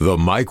The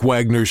Mike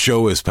Wagner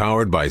Show is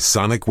powered by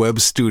Sonic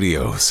Web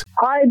Studios.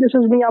 Hi, this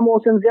is Mia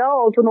Mosinzia,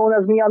 also known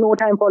as Mia No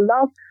Time for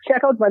Love.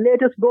 Check out my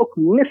latest book,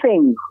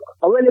 Missing,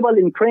 available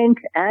in print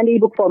and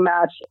ebook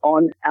formats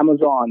on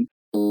Amazon.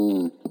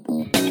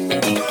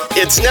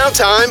 It's now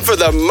time for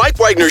the Mike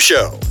Wagner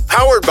Show,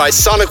 powered by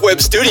Sonic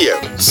Web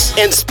Studios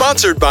and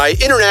sponsored by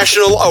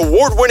international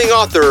award-winning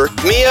author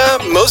Mia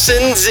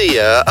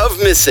Mosinzia of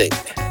Missing.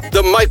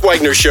 The Mike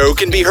Wagner Show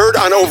can be heard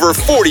on over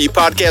 40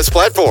 podcast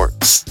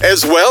platforms,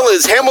 as well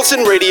as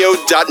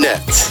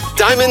HamiltonRadio.net,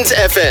 Diamonds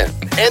FM,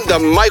 and the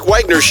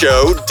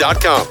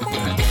MikeWagnerShow.com.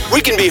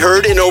 We can be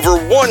heard in over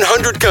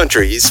 100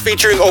 countries,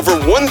 featuring over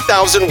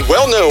 1,000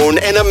 well-known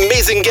and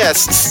amazing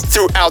guests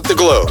throughout the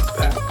globe.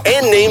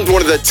 And named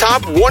one of the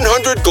top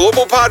 100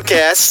 global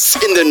podcasts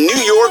in the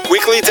New York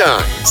Weekly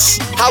Times,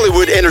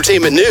 Hollywood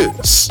Entertainment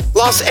News,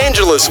 Los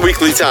Angeles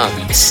Weekly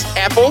Times,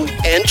 Apple,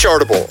 and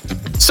Chartable.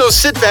 So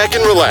sit back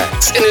and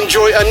relax and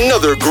enjoy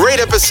another great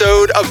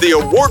episode of the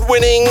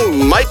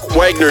award-winning Mike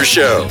Wagner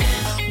Show.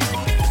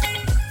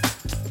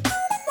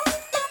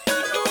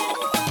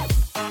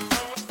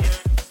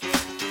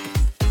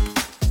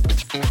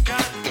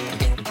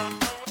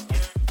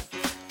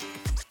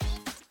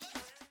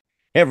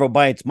 Hey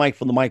everybody, it's Mike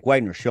from the Mike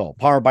Wagner Show,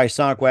 powered by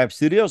Sonic Web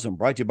Studios and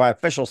brought to you by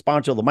official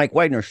sponsor of the Mike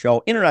Wagner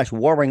Show, international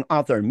award-winning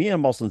author Mia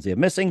Mosinzia of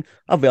Missing,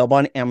 available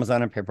on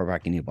Amazon and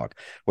paperback and ebook.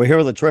 We're here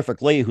with a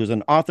terrific lady who's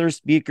an author,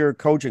 speaker,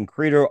 coach, and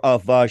creator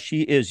of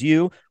She Is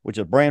You, which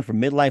is a brand for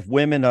midlife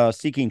women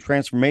seeking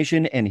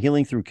transformation and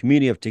healing through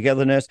community of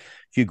togetherness.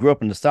 She grew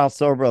up in the south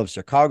suburb of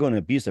Chicago in an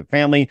abusive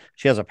family.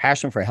 She has a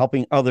passion for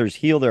helping others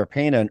heal their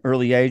pain at an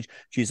early age.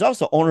 She's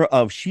also owner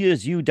of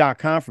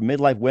SheIsYou.com for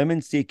midlife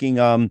women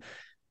seeking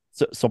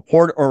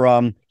support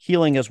or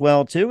healing as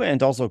well too,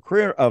 and also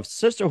career of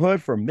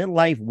sisterhood for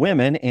midlife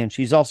women. And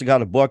she's also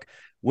got a book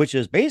which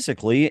is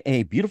basically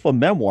a beautiful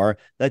memoir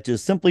that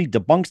just simply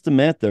debunks the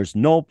myth there's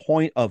no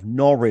point of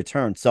no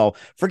return. So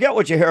forget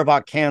what you hear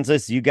about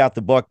Kansas. You got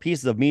the book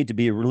Pieces of Me to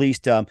be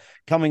released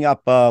coming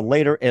up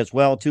later as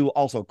well too.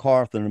 Also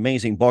Carth, an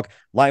amazing book.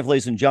 Live,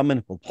 ladies and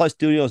gentlemen, with Plus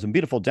Studios in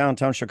beautiful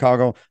downtown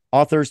Chicago,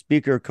 author,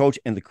 speaker, coach,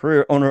 and the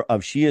career owner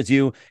of She Is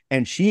You.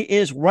 And she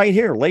is right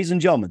here, ladies and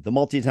gentlemen, the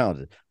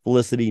multi-talented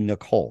Felicity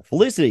Nicole.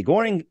 Felicity,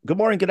 good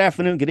morning, good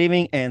afternoon, good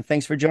evening, and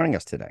thanks for joining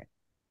us today.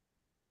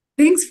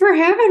 Thanks for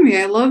having me.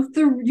 I love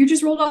you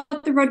just rolled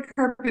out the red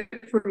carpet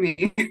for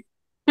me.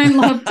 I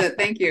loved it.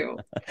 Thank you.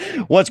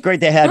 Well, it's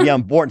great to have you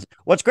on board.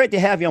 What's great to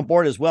have you on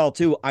board as well,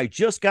 too. I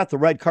just got the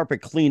red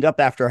carpet cleaned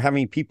up after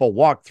having people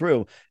walk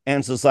through.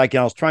 And so it's like,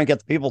 I was trying to get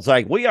the people, it's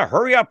like, will you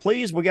hurry up,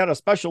 please? We got a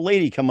special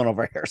lady coming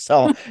over here.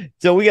 So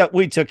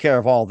we took care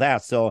of all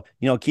that. So,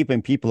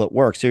 keeping people at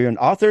work. So you're an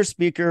author,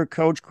 speaker,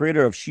 coach,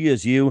 creator of She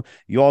Is You.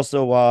 You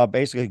also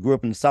basically grew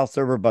up in the south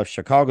suburb of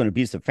Chicago in an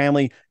abusive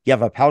family. You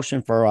have a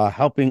passion for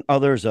helping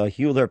others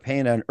heal their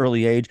pain at an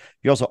early age.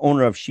 You're also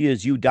owner of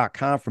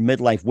SheIsYou.com for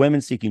midlife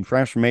women seeking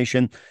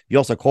transformation. You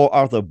also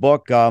co-authored the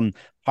book,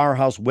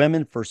 Powerhouse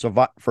Women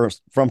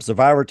From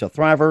Survivor to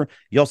Thriver.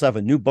 You also have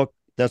a new book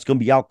that's going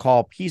to be out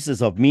called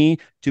Pieces of Me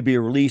to be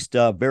released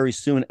very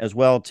soon as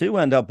well, too.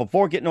 And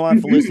before getting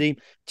on, Felicity,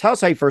 tell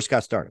us how you first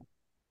got started.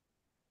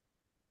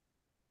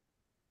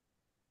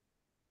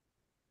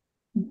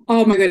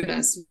 Oh, my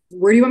goodness.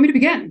 Where do you want me to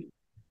begin?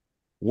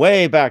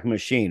 Way back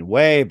machine,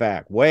 way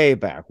back.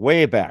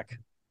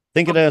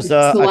 Think of it as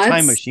a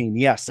time machine.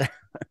 Yes.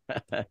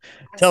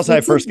 Tell us how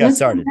I first got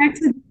started.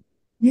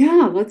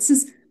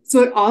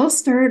 So it all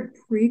started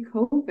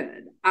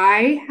pre-COVID.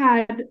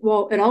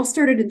 It all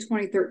started in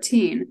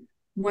 2013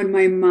 when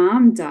my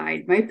mom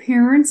died. My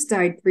parents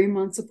died 3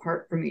 months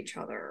apart from each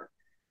other.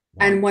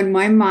 Wow. And when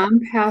my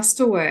mom passed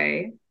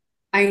away,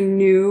 I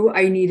knew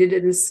I needed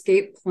an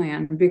escape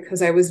plan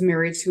because I was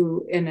married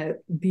to an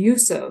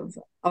abusive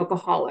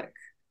alcoholic.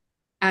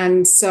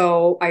 And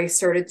so I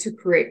started to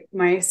create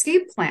my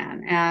escape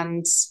plan.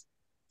 And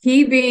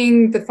he,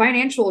 being the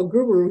financial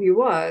guru he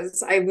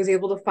was, I was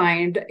able to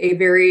find a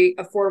very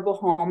affordable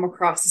home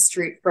across the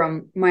street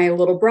from my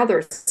little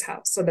brother's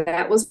house. So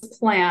that was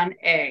plan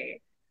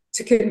A,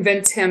 to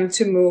convince him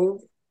to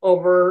move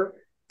over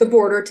the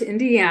border to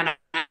Indiana.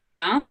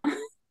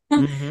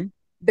 Mm-hmm.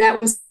 That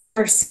was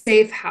our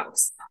safe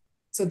house.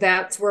 So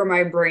that's where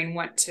my brain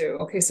went to.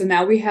 Okay, so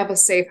now we have a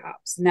safe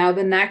house. Now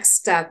the next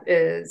step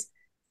is,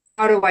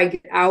 how do I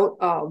get out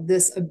of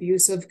this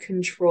abusive,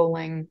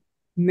 controlling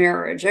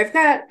marriage?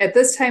 At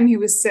this time, he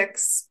was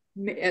 6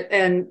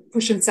 and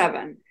pushing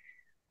 7.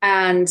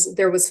 And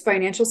there was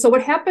financial. So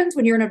what happens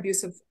when you're in an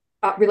abusive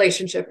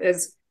relationship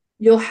is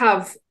you'll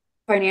have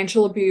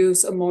financial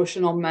abuse,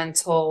 emotional,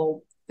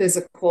 mental,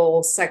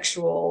 physical,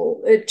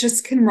 sexual. It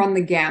just can run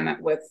the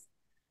gamut with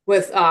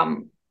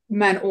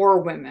men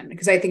or women,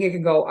 because I think it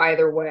can go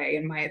either way,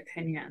 in my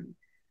opinion.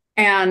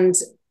 And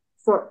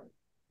for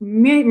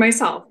me,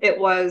 myself, it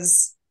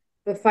was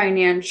the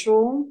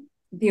financial,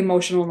 the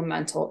emotional, and the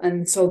mental.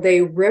 And so they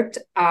ripped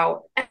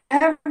out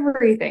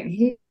everything.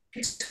 He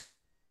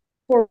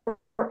tore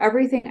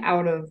everything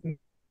out of me.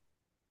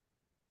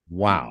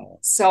 Wow.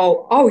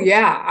 So,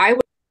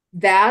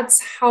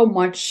 that's how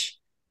much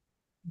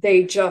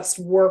they just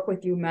work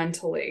with you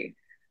mentally.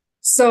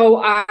 So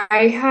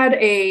I had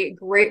a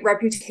great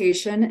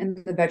reputation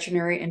in the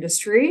veterinary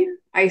industry.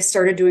 I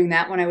started doing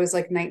that when I was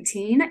like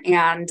 19,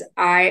 and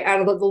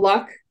out of the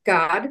luck,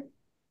 God,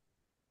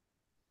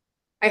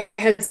 I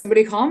had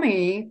somebody call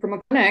me from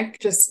a clinic,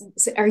 just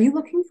say, "Are you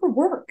looking for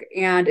work?"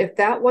 And if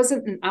that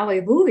wasn't an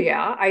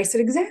alleluia, I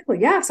said, "Exactly.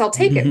 Yes, I'll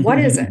take it. What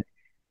is it?"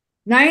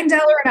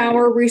 $9 an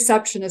hour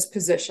receptionist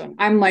position.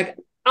 I'm like,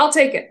 "I'll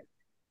take it.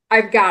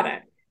 I've got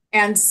it."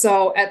 And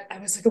so I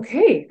was like,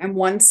 "Okay, I'm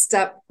one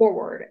step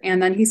forward."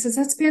 And then he says,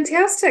 "That's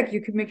fantastic.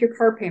 You can make your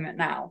car payment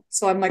now."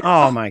 So I'm like, Oh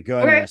 "Oh, my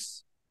okay."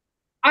 goodness.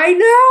 I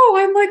know.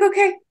 I'm like,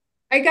 "Okay,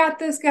 I got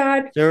this,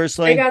 God.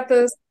 I Seriously? got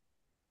this."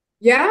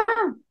 Yeah,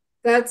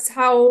 that's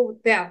how,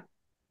 yeah,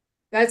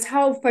 that's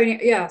how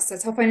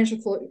financial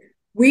flow.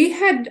 We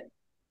had,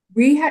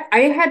 I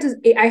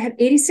had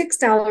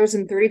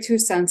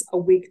 $86.32 a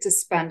week to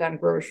spend on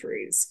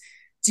groceries.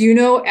 Do you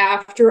know,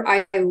 after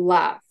I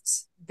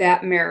left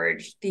that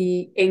marriage,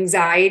 the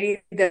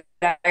anxiety that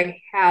I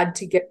had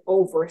to get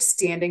over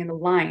standing in the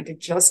line to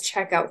just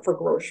check out for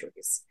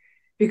groceries?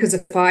 Because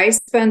if I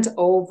spent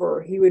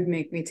over, he would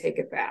make me take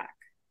it back.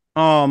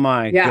 Oh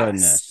my Yes.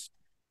 goodness.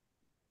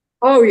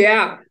 Oh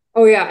yeah.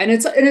 Oh yeah. And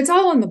it's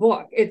all in the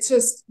book. It's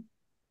just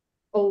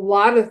a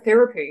lot of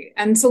therapy.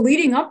 And so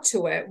leading up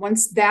to it,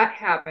 once that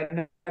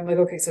happened, I'm like,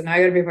 okay, so now I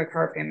got to make my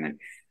car payment.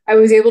 I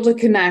was able to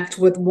connect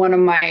with one of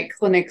my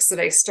clinics that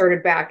I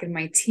started back in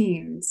my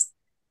teens.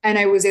 And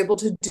I was able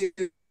to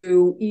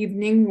do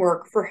evening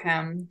work for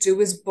him, do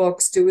his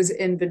books, do his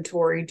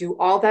inventory, do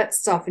all that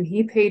stuff. And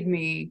he paid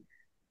me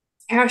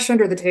cash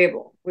under the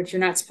table, which you're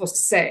not supposed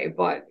to say,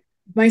 but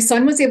my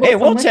son was able Hey, to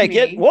come we'll with take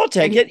it. me. We'll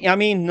take And it. I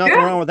mean,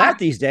 nothing yeah, wrong with that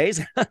these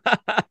days.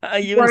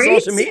 Even right.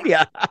 social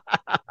media.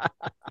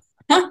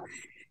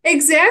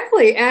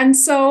 Exactly. And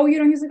so,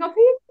 he's like, "I'll pay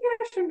you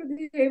cash under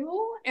the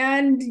table."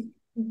 And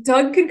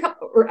Doug can come,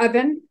 or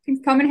Evan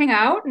can come and hang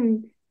out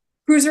and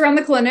cruise around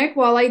the clinic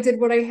while I did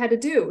what I had to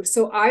do.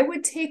 So I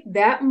would take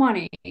that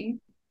money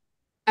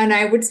and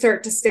I would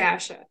start to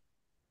stash it.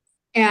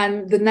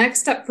 And the next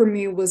step for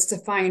me was to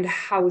find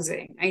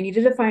housing. I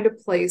needed to find a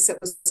place that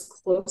was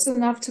close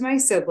enough to my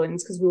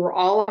siblings, because we were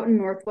all out in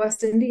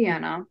Northwest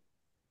Indiana,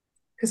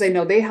 because I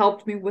know they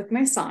helped me with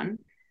my son.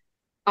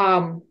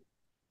 Um,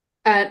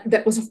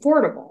 that was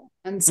affordable.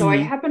 And so I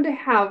Mm-hmm. happened to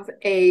have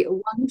a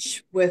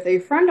lunch with a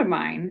friend of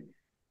mine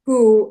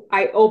who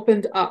I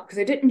opened up, because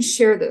I didn't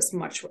share this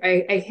much.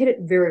 I hid it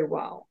very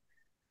well.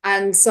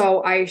 And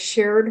so I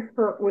shared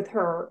with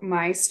her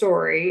my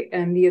story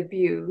and the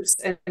abuse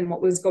and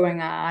what was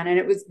going on. And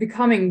it was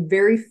becoming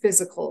very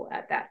physical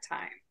at that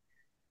time.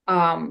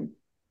 Um,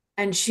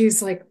 and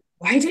she's like,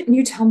 "Why didn't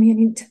you tell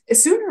me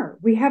sooner?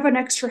 We have an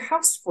extra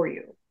house for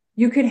you.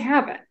 You can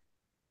have it."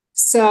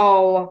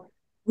 So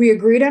we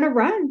agreed on a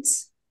rent.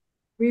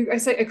 I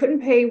said I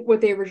couldn't pay what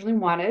they originally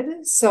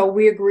wanted, so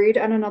we agreed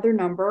on another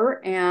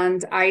number,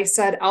 and I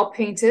said, "I'll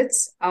paint it.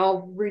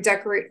 I'll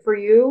redecorate for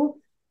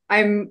you."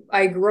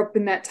 I grew up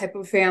in that type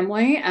of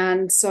family,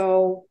 and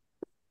so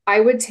I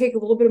would take a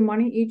little bit of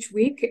money each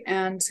week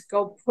and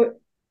go to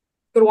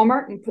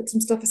Walmart and put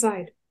some stuff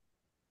aside.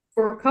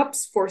 4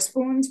 cups, 4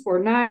 spoons, 4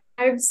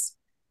 knives,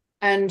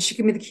 and she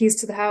gave me the keys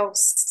to the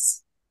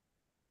house.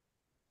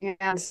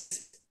 And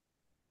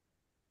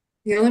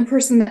the only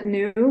person that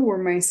knew were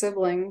my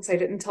siblings. I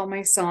didn't tell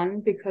my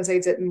son because I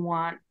didn't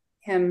want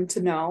him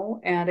to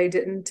know. And I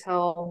didn't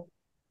tell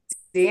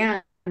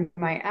Dan,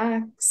 my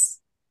ex,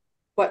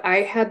 but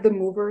I had the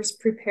movers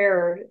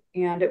prepared.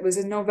 And it was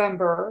in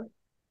November.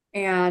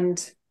 And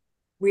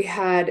we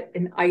had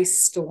an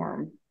ice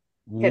storm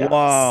hit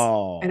us.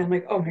 And Wow. I'm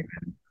like, "Oh my God."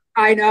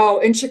 I know,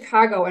 in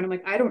Chicago. And I'm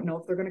like, I don't know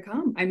if they're going to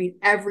come. I mean,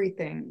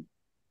 everything.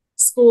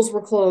 Schools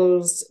were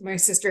closed. My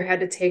sister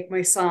had to take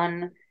my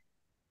son.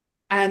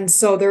 And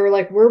so they were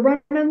like, "We're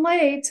running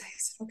late." I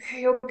said,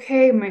 "Okay,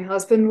 okay." My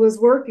husband was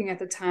working at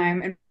the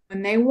time. And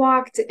when they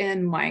walked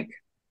in, Mike,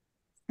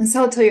 and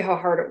so I'll tell you how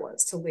hard it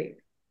was to leave.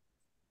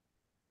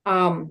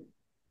 Um,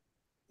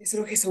 they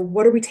said, "Okay, so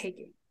what are we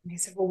taking?" And I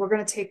said, "Well, we're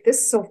going to take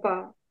this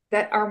sofa,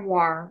 that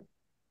armoire,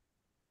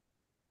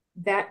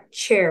 that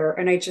chair."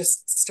 And I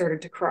just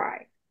started to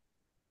cry.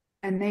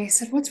 And they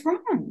said, "What's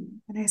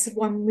wrong?" And I said,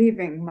 "Well, I'm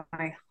leaving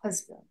my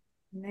husband."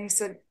 And they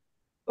said,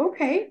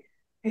 "Okay."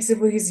 I said,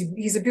 "Well,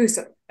 he's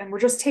abusive, and we're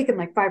just taking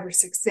like 5 or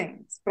 6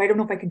 things, but I don't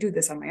know if I can do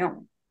this on my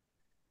own.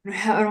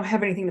 I don't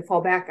have anything to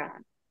fall back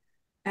on."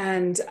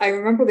 And I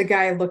remember the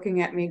guy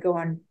looking at me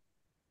going,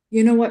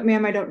 "You know what,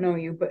 ma'am, I don't know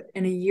you, but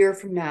in a year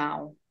from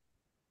now,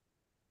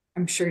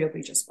 I'm sure you'll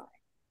be just fine."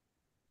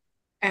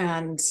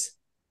 And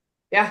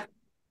yeah,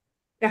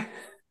 yeah.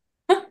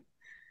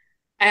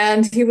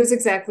 And he was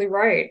exactly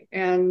right.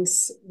 And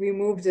we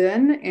moved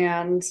in,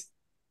 and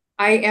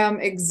I am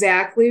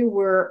exactly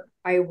where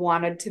I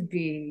wanted to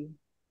be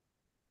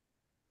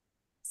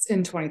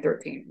in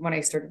 2013 when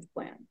I started the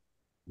plan.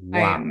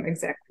 I am Wow.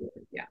 exactly,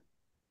 yeah.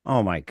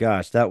 Oh my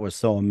gosh, that was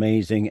so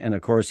amazing. And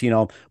of course,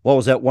 what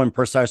was that one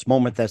precise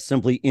moment that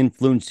simply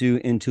influenced you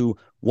into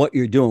what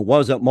you're doing? What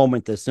was that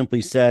moment that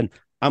simply said,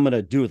 I'm going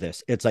to do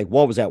this. It's like,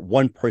 what was that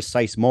one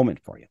precise moment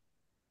for you?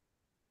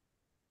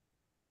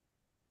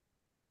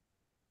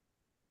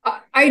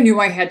 I knew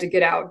I had to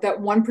get out. That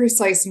one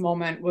precise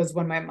moment was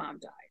when my mom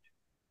died,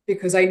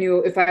 because I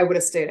knew if I would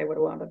have stayed, I would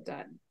have wound up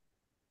dead.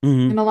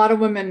 Mm-hmm. And a lot of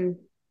women,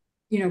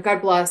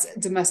 God bless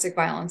domestic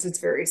violence. It's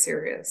very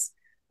serious.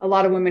 A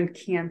lot of women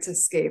can't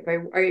escape.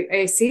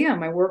 I see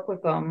them. I work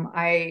with them.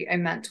 I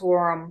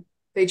mentor them.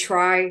 They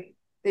try.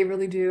 They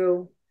really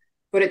do.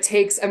 But it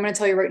takes, I'm going to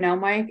tell you right now,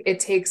 Mike,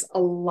 it takes a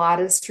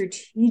lot of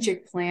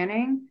strategic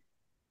planning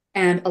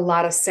and a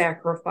lot of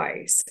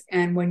sacrifice.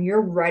 And when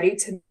you're ready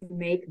to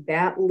make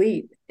that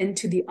leap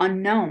into the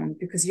unknown,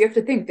 because you have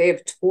to think they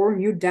have torn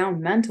you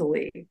down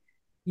mentally,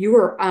 you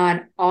are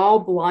on all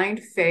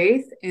blind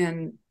faith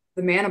in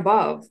the man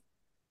above.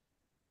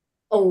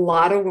 A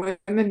lot of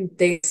women,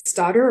 they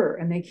stutter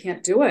and they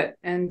can't do it.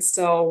 And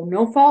so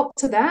no fault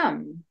to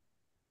them,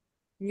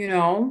 you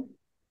know.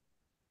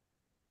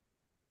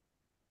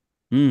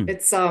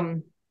 It's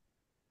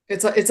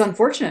it's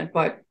unfortunate,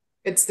 but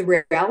it's the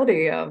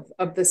reality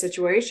of the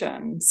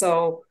situation.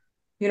 So,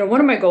 one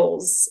of my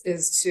goals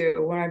is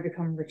to, when I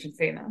become rich and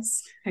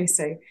famous, I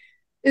say,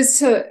 is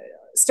to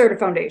start a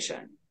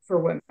foundation for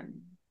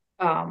women,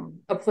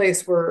 a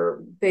place where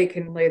they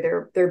can lay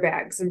their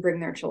bags and bring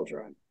their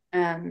children,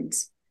 and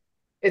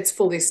it's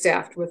fully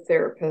staffed with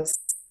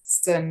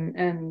therapists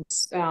and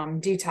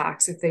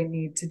detox if they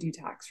need to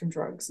detox from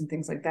drugs and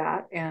things like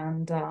that,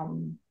 and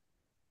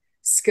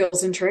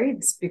skills and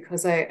trades,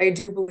 because I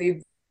do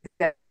believe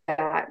that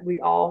we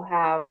all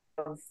have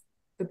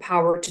the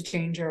power to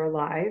change our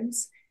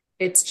lives.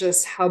 It's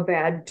just how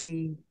bad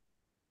we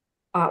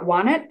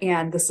want it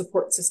and the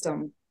support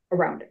system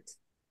around it.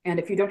 And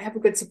if you don't have a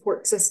good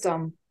support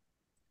system,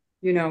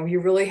 you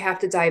really have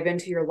to dive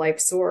into your life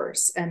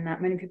source, and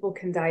not many people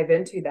can dive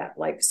into that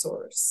life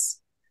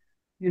source,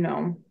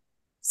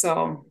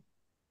 So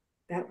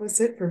that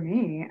was it for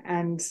me.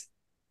 And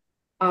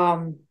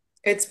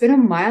it's been a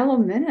mile a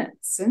minute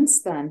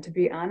since then, to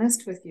be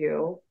honest with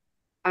you.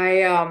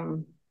 I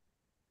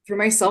threw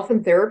myself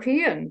in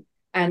therapy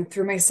and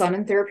threw my son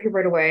in therapy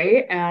right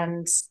away,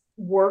 and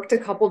worked a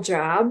couple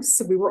jobs.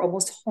 So we were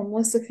almost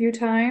homeless a few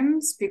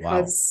times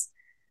because,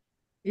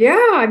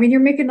 yeah, I mean, you're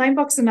making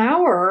 $9 an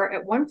hour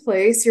at one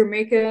place, you're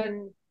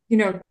making,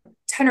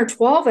 10 or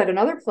 12 at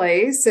another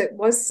place. It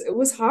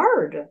was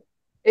hard.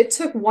 It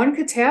took one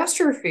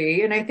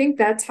catastrophe, and I think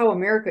that's how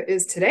America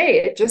is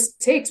today. It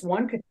just takes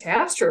one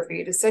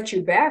catastrophe to set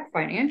you back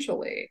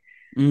financially.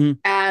 Mm-hmm.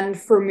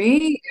 And for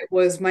me, it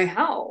was my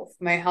health.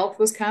 My health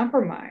was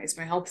compromised.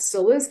 My health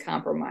still is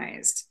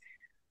compromised.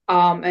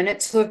 And it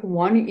took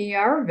one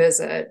ER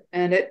visit,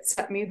 and it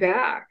set me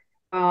back.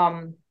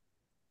 And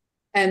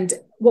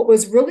what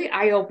was really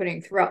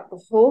eye-opening throughout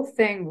the whole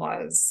thing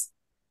was,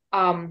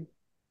 if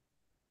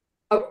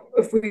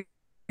we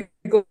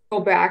go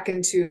back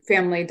into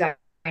family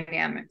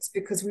dynamics,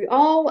 because we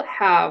all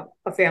have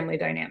a family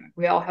dynamic.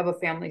 We all have a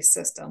family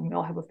system. We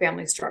all have a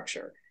family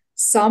structure.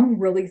 Some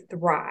really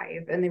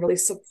thrive and they really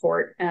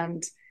support.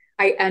 And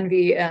I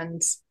envy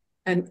and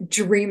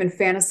dream and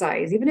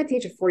fantasize, even at the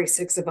age of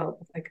 46, about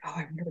like, oh,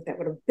 I wonder what that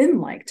would have been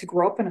like to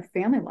grow up in a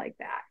family like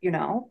that,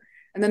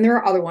 And then there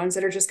are other ones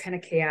that are just kind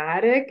of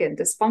chaotic and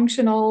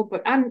dysfunctional,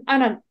 but on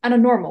a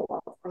normal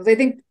level.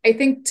 I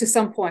think to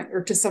some point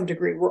or to some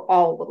degree, we're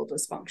all a little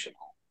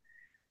dysfunctional.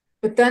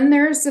 But then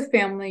there's the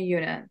family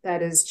unit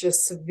that is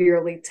just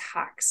severely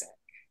toxic.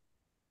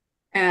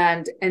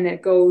 And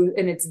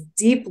it's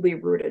deeply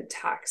rooted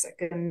toxic.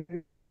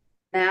 And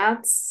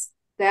that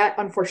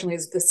unfortunately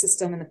is the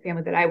system and the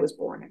family that I was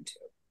born into.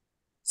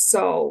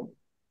 So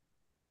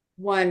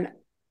when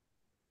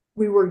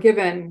we were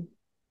given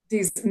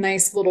these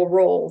nice little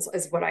roles,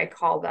 is what I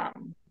call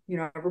them,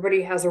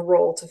 everybody has a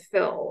role to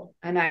fill.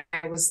 And I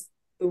was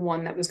the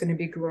one that was going to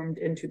be groomed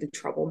into the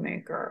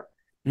troublemaker.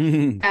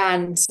 Mm-hmm.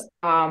 And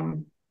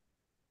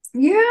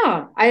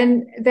yeah,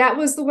 and that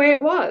was the way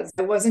it was.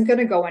 I wasn't going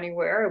to go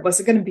anywhere. It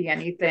wasn't going to be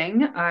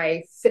anything.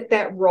 I fit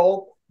that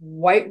role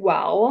quite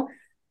well.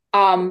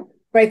 But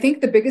I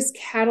think the biggest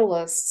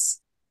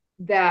catalyst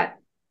that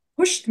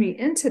pushed me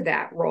into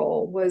that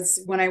role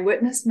was when I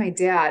witnessed my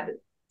dad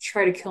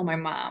try to kill my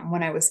mom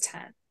when I was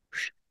 10.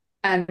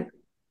 And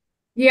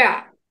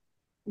yeah.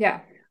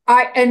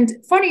 And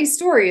funny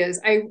story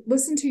is, I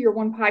listened to your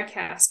one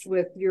podcast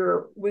with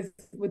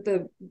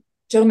the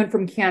gentleman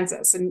from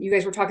Kansas, and you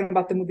guys were talking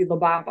about the movie La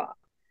Bamba.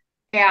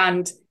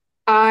 And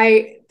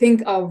I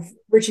think of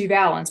Richie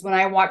Valens. When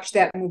I watch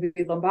that movie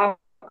La Bamba,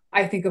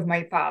 I think of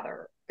my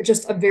father,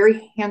 just a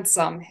very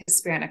handsome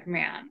Hispanic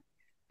man.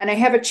 And I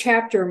have a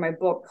chapter in my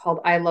book called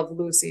I Love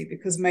Lucy,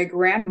 because my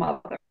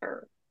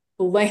grandmother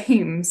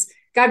blames,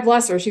 God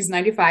bless her, she's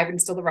 95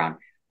 and still around,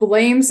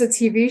 blames the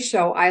TV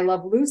show I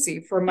Love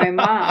Lucy for my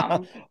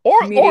mom.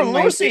 or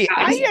Lucy.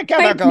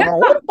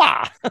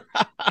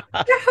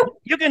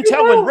 You can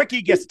tell when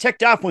Ricky gets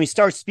ticked off when he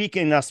starts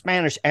speaking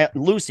Spanish at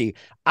Lucy.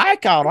 Ay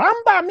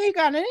caramba, mi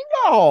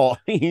ganino.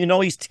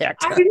 He's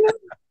ticked.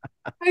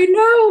 I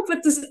know, but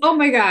this, oh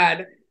my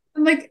God.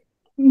 I'm like,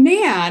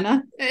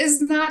 man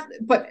is not,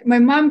 but my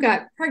mom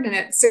got pregnant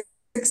at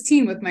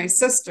 16 with my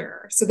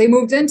sister. So they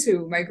moved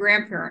into my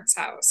grandparents'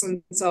 house.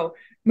 And so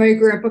my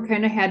grandpa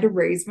kind of had to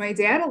raise my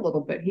dad a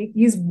little bit.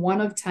 He's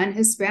one of 10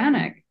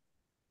 Hispanic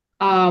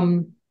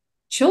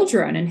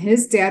children. And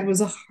his dad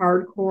was a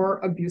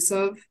hardcore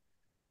abusive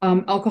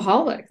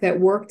alcoholic that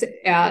worked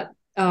at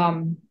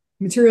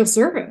material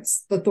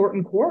service, the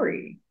Thornton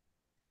Quarry.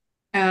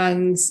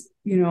 And,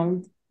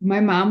 my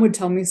mom would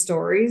tell me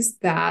stories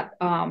that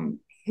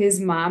his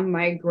mom,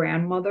 my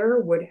grandmother,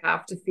 would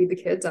have to feed the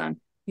kids on,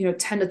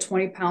 10 to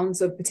 20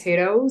 pounds of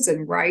potatoes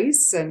and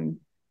rice. And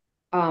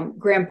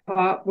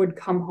grandpa would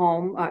come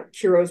home,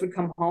 Kuros would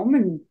come home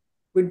and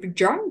would be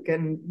drunk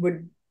and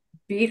would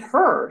beat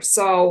her.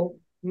 So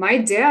my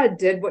dad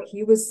did what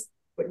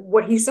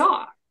he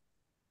saw,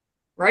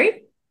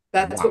 right?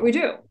 That's what we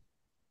do.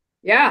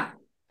 Yeah.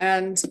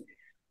 And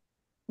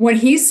when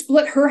he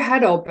split her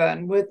head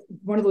open with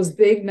one of those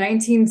big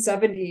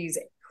 1970s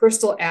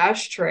crystal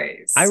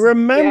ashtrays. I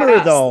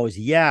remember those.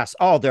 Yes.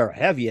 Oh, they're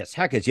heavy as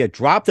heck. As you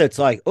dropped it, it's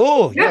like,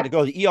 oh, you had to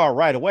go to the ER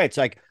right away. It's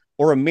like,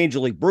 or a major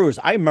league bruise.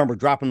 I remember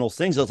dropping those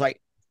things. I was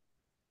like,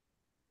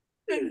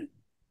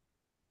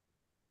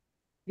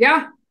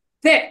 yeah,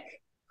 thick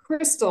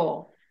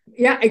crystal.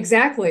 Yeah,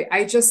 exactly.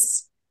 I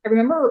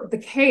remember the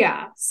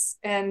chaos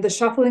and the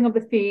shuffling of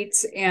the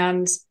feet.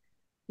 And,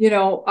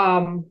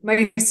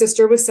 my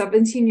sister was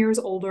 17 years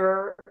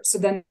older. So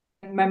then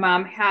my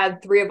mom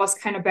had three of us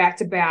kind of back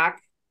to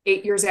back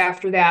 8 years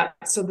after that.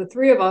 So the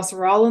three of us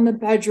were all in the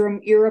bedroom,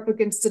 ear up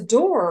against the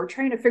door,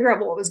 trying to figure out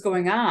what was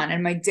going on.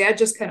 And my dad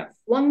just kind of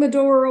flung the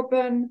door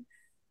open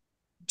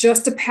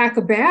just to pack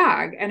a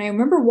bag. And I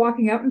remember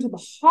walking out into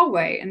the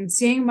hallway and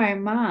seeing my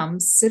mom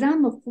sit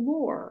on the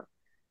floor,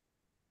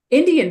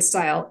 Indian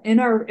style, in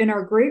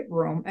our great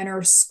room, and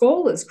her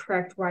skull is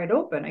cracked wide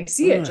open. I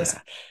see it just,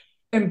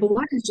 and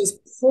blood is just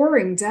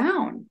pouring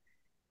down.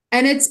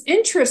 And it's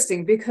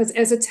interesting because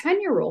as a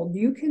 10-year-old,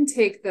 you can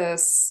take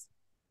this,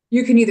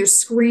 you can either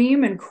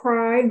scream and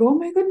cry and go, oh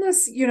my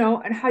goodness,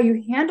 and how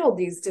you handle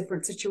these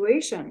different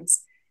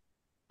situations.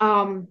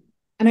 And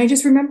I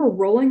just remember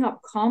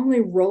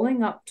calmly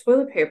rolling up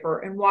toilet paper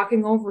and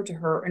walking over to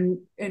her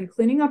and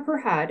cleaning up her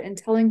head and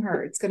telling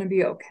her it's going to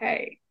be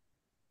okay.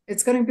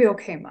 It's going to be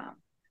okay, Mom.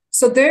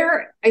 So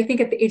there, I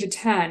think at the age of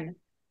 10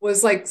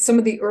 was like some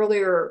of the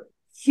earlier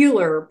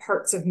healer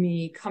parts of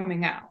me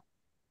coming out,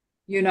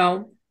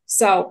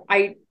 So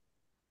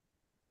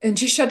and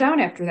she shut down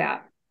after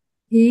that.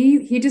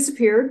 He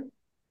disappeared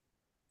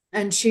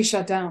and she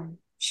shut down.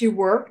 She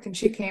worked and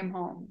she came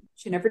home.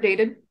 She never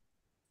dated.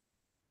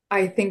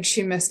 I think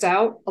she missed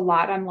out a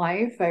lot on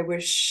life. I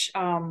wish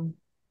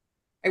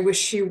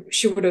she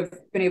would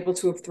have been able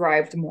to have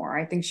thrived more.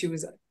 I think she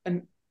was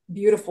a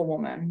beautiful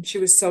woman. She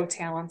was so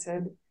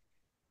talented.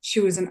 She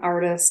was an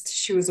artist.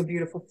 She was a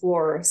beautiful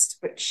florist,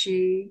 but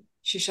she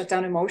shut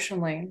down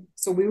emotionally.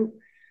 So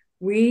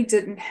we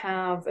didn't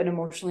have an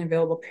emotionally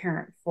available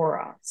parent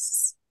for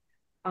us.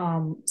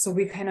 So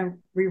we kind of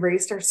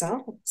re-raised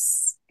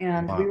ourselves,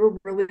 and we were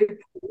really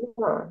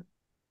poor.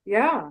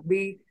 Yeah,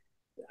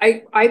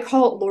 I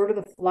call it Lord of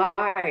the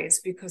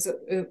Flies because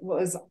it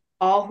was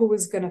all who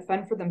was going to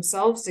fend for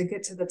themselves to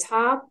get to the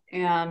top.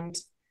 And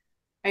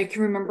I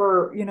can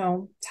remember,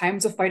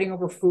 times of fighting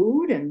over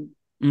food and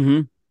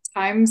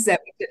times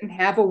that we didn't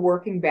have a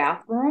working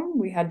bathroom.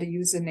 We had to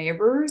use the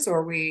neighbors,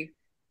 or we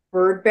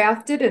bird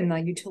bathed it in the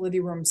utility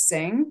room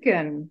sink.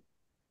 And,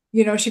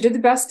 she did the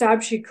best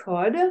job she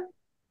could,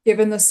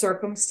 given the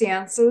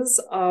circumstances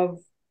of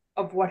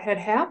what had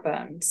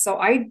happened.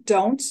 So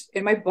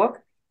in my book,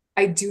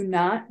 I do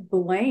not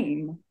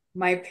blame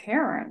my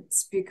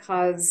parents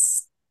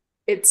because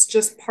it's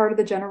just part of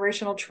the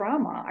generational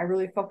trauma. I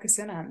really focus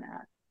in on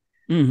that.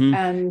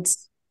 And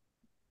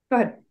go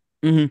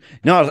ahead.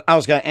 No, I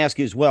was going to ask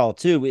you as well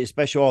too,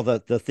 especially all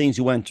the things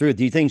you went through.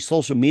 Do you think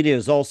social media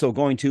is also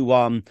going to,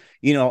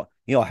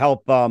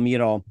 help,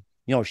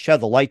 shed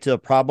the light to the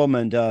problem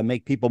and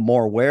make people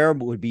more aware?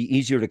 Would it be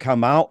easier to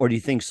come out, or do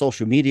you think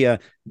social media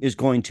is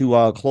going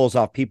to close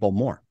off people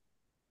more?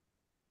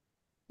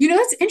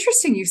 That's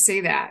interesting you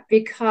say that,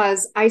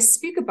 because I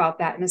speak about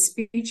that in a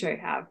speech I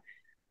have.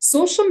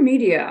 Social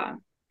media,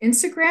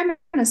 Instagram,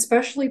 and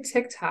especially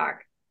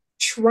TikTok,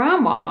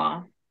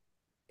 trauma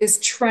is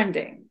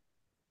trending.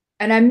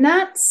 And I'm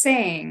not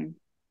saying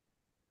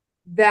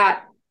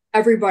that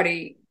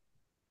everybody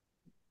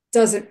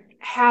doesn't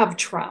have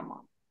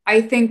trauma.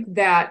 I think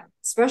that,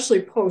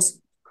 especially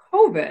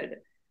post-COVID,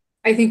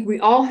 I think we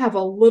all have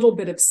a little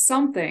bit of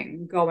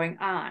something going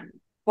on.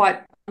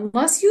 But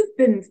unless you've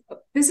been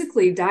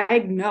physically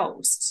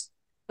diagnosed,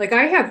 like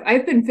I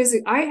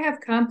have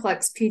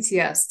complex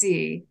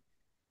PTSD,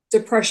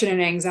 depression,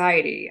 and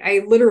anxiety.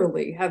 I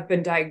literally have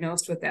been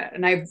diagnosed with that,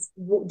 and I've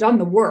done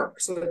the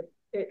work. So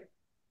it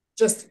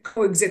just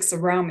coexists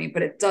around me,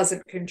 but it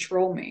doesn't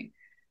control me.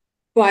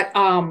 But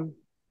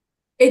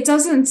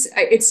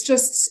it's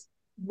just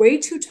way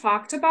too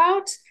talked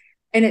about,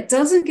 and it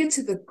doesn't get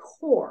to the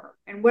core.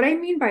 And what I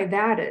mean by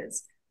that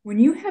is when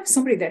you have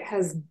somebody that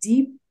has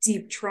deep,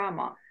 deep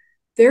trauma,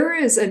 there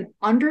is an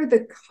under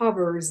the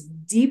covers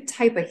deep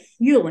type of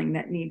healing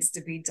that needs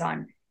to be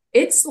done.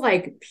 It's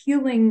like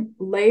peeling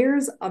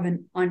layers of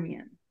an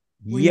onion.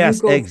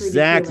 Yes,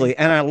 exactly.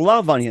 And I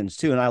love onions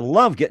too. And I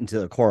love getting to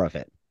the core of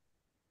it.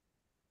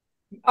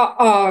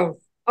 Oh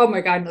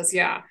my goodness.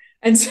 Yeah.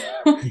 And so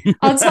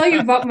I'll tell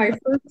you about my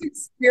first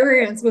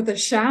experience with a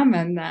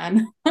shaman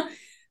then.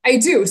 I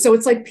do. So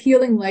it's like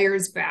peeling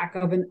layers back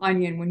of an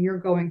onion when you're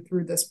going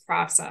through this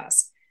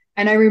process.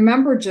 And I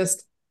remember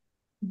just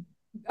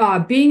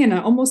being in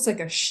almost like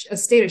a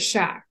state of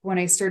shock when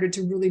I started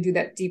to really do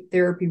that deep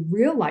therapy,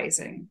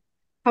 realizing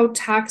how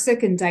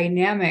toxic and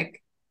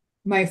dynamic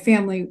my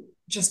family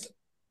just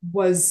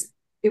was.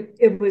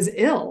 It was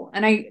ill.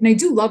 And I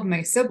do love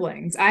my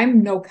siblings.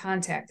 I'm no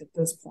contact at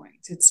this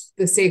point. It's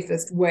the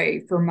safest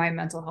way for my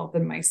mental health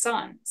and my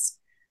son's.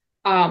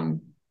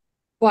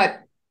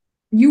 But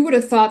you would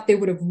have thought they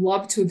would have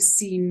loved to have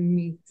seen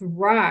me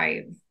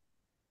thrive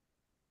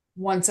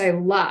once I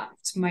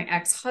left my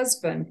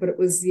ex-husband, but it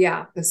was the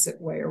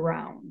opposite way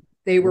around.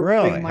 They were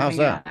really? How's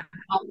that?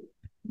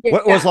 Yeah.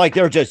 What was like?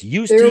 They were just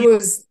used to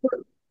you?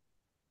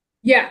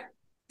 Yeah.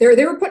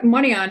 They were putting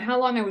money on how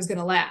long I was going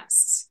to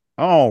last.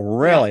 Oh,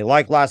 really? Yeah.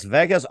 Like Las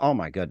Vegas? Oh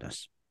my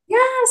goodness.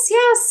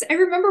 Yes. I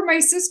remember my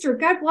sister,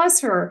 God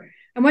bless her.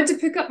 I went to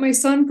pick up my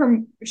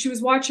son she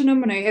was watching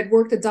him and I had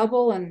worked a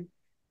double and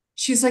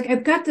she's like,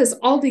 I've got this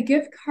Aldi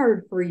gift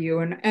card for you.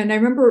 And I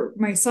remember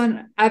my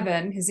son,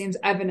 Evan, his name's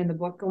Evan in the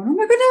book, going, oh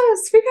my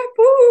goodness, we got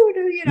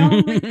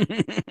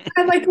food.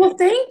 I'm like, well,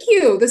 thank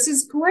you. This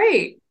is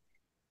great.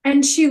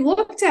 And she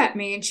looked at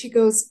me and she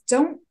goes,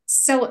 don't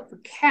sell it for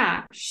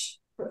cash,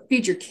 but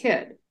feed your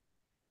kid.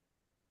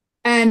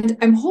 And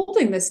I'm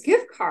holding this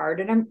gift card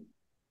and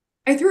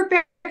I threw it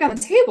back on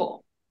the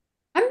table.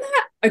 I'm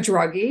not a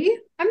druggie.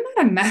 I'm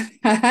not a meth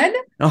head.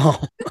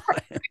 Oh.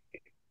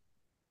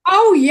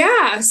 Oh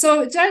yeah.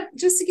 So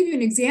just to give you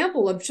an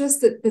example of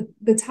just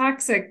the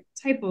toxic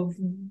type of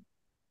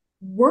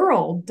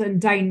world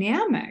and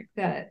dynamic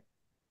that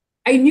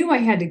I knew I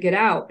had to get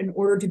out in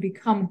order to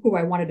become who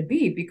I wanted to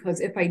be,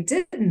 because if I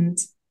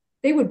didn't,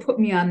 they would put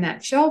me on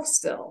that shelf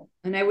still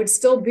and I would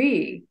still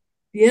be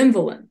the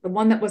invalid, the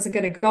one that wasn't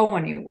going to go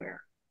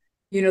anywhere,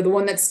 the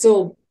one that's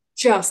still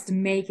just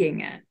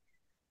making it.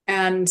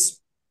 And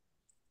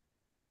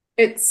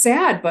it's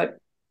sad, but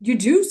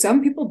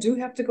some people do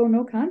have to go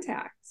no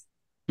contact.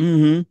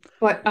 Mm-hmm.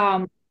 But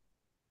go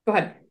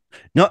ahead.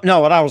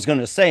 No, what I was going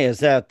to say is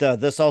that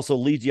this also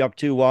leads you up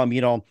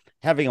to,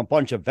 having a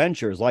bunch of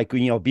ventures like,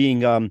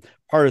 being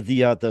part of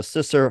the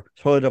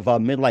sisterhood of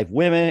midlife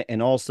women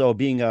and also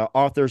being an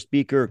author,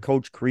 speaker,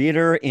 coach,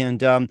 creator.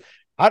 And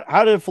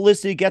how did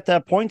Felicity get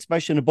that point,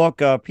 especially in the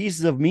book,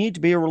 Pieces of Me, to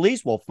be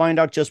released? We'll find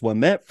out just 1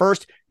 minute.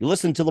 First, you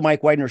listen to The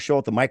Mike Widener Show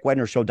at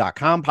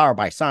themikewidnershow.com, powered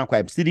by Sonic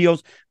Web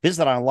Studios.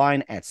 Visit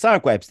online at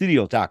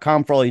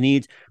sonicwebstudios.com for all your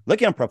needs.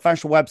 Looking at a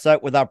professional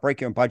website without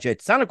breaking your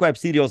budget, Sonic Web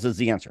Studios is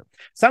the answer.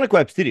 Sonic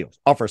Web Studios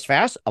offers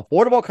fast,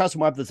 affordable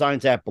custom web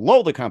designs at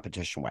below the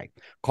competition rate.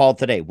 Call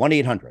today,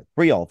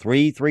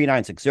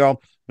 1-800-303-3960.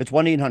 It's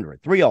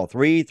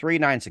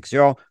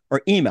 1-800-303-3960,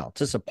 or email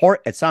to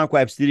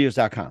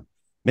support@sonicwebstudios.com.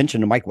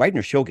 Mention the Mike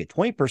Widener Show, get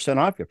 20%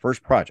 off your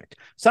first project.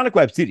 Sonic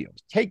Web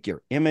Studios, take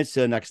your image to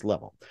the next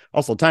level.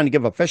 Also, time to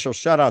give official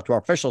shout out to our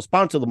official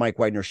sponsor of the Mike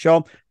Widener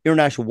Show,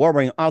 international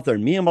award-winning author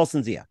Mia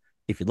Molson-Zia.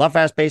 If you love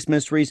fast-paced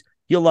mysteries,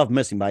 you'll love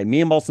Missing by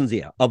Mia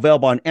Molson-Zia,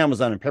 available on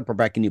Amazon and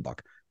paperback and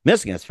ebook.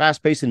 Missing is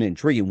fast-paced and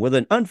intriguing with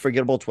an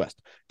unforgettable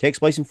twist. Takes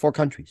place in 4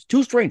 countries,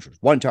 2 strangers,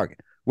 1 target,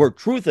 where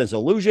truth is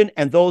illusion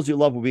and those you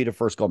love will be the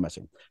first go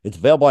missing. It's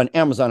available on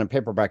Amazon and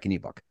paperback and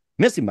ebook.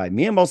 Missing by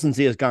Mia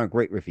Molson-Zia has gotten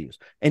great reviews,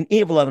 and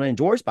Eve 11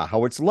 endorsed by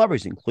Howard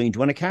celebrities, including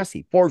Joanna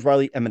Cassie, Forbes,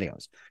 Riley, and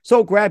Amadeus.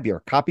 So grab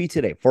your copy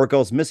today before it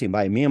goes missing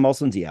by Mia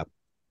Molson-Zia.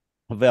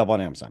 Available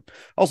on Amazon.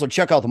 Also,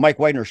 check out The Mike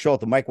Widener Show at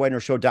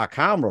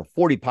themikewidnershow.com, or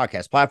 40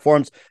 podcast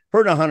platforms,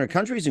 heard in 100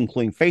 countries,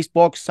 including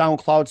Facebook,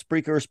 SoundCloud,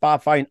 Spreaker,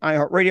 Spotify, and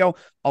iHeartRadio.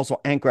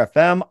 Also, Anchor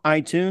FM,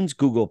 iTunes,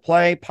 Google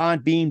Play,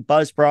 Podbean,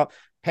 Buzzsprout,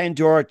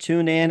 Pandora,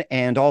 TuneIn,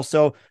 and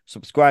also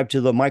subscribe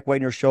to the Mike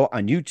Widener Show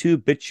on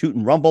YouTube, BitChute,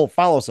 and Rumble.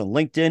 Follow us on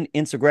LinkedIn,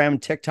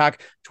 Instagram,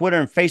 TikTok, Twitter,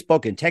 and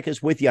Facebook, and take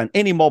us with you on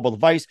any mobile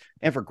device.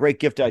 And for great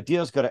gift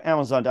ideas, go to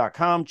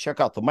Amazon.com. Check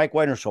out the Mike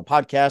Widener Show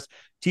podcast.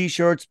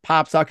 T-shirts,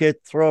 pop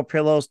socket, throw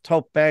pillows,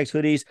 tote bags,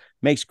 hoodies,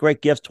 makes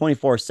great gifts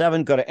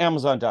 24/7. Go to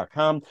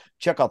Amazon.com.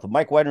 Check out the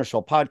Mike Widener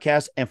Show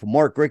podcast. And for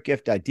more great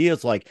gift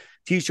ideas like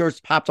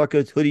T-shirts, pop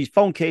sockets, hoodies,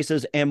 phone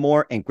cases, and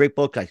more, and great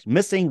books like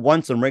Missing,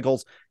 Once, and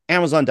Wrinkles,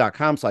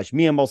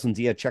 Amazon.com/Mia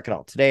Molson-Zia. Check it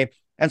out today.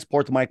 And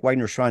support the Mike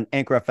Widener Show on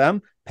Anchor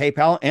FM,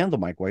 PayPal, and the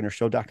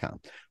MikeWidenerShow.com.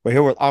 We're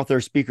here with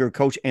author, speaker,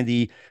 coach, and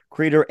the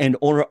creator and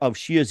owner of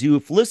She Is You,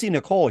 Felicity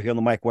Nicole, here on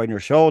the Mike Widener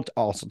Show.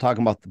 Also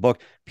talking about the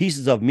book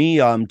Pieces of Me,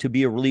 to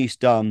be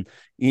released,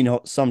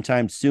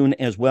 sometime soon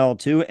as well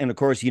too. And of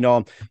course,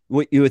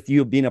 with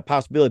you being a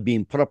possibility of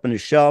being put up on the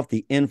shelf,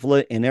 the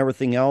invalid, and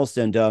everything else,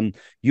 and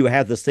you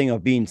have this thing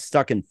of being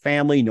stuck in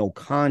family, no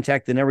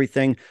contact, and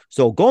everything.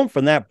 So going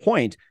from that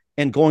point,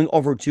 and going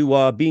over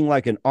to being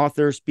like an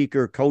author,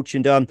 speaker, coach,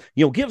 and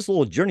give us a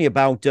little journey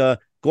about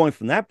going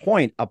from that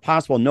point of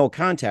possible no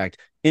contact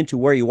into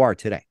where you are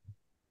today.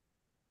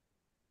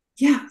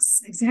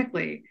 Yes,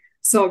 exactly.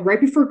 So right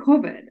before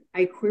COVID,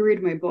 I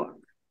queried my book,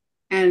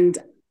 and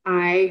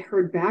I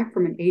heard back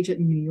from an agent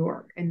in New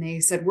York, and they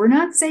said, we're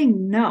not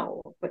saying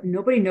no, but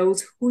nobody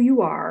knows who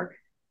you are,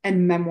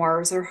 and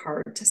memoirs are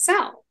hard to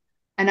sell.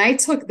 And I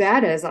took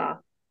that as a,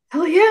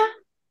 hell yeah,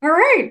 all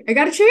right, I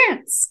got a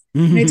chance.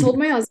 And I told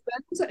my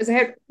husband, as I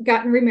had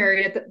gotten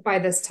remarried by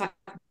this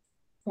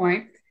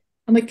point,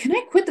 I'm like, can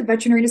I quit the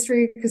veterinary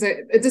industry? Because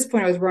at this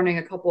point, I was running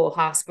a couple of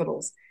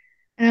hospitals.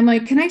 And I'm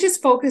like, can I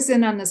just focus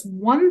in on this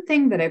one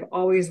thing that I've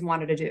always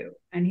wanted to do?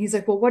 And he's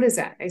like, well, what is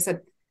that? I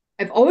said,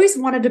 I've always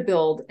wanted to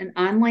build an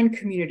online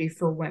community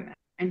for women.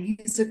 And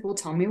he's like, well,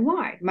 tell me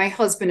why. My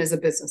husband is a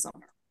business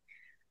owner.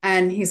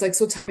 And he's like,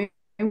 so tell me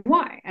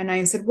why. And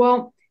I said,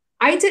 well,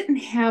 I didn't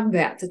have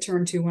that to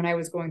turn to when I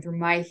was going through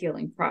my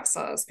healing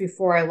process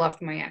before I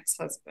left my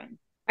ex-husband.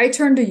 I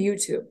turned to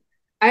YouTube.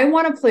 I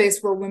want a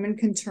place where women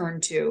can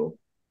turn to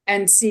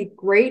and see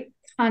great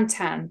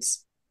content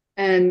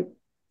and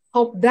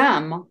help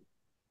them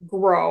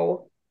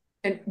grow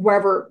in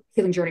wherever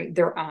healing journey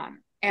they're on.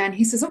 And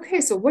he says,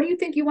 okay, so what do you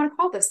think you want to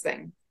call this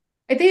thing?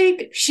 I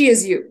think She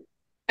Is You.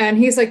 And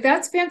he's like,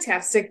 that's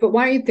fantastic, but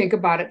why don't you think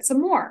about it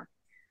some more?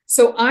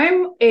 So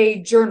I'm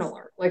a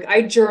journaler. Like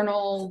I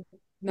journal,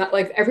 not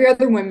like every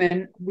other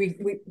woman, we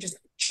just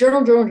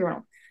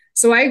journal.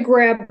 So I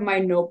grab my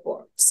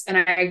notebooks and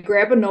I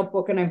grab a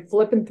notebook and I'm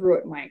flipping through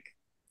it, Mike.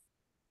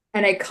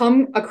 And I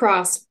come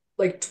across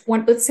like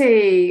let's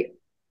say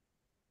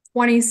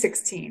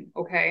 2016,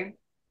 okay?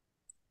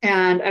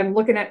 And I'm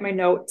looking at my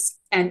notes,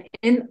 and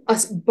in a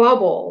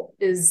bubble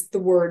is the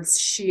words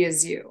 "She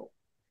Is You."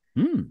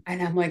 And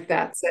I'm like,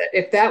 that's it.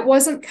 If that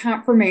wasn't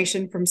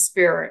confirmation from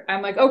spirit,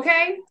 I'm like,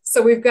 okay,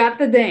 so we've got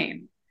the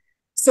name.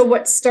 So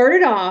what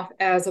started off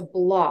as a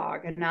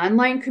blog, an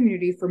online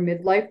community for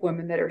midlife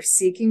women that are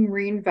seeking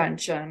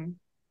reinvention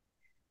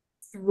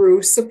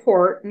through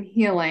support and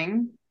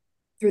healing,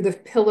 through the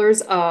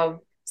pillars of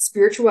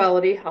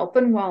spirituality, health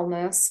and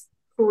wellness,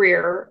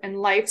 career,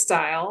 and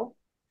lifestyle,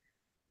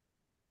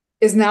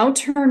 is now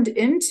turned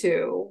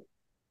into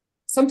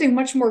something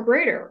much more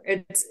greater.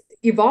 It's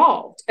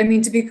evolved. I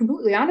mean, to be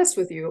completely honest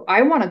with you,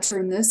 I want to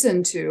turn this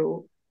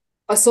into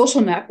a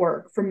social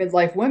network for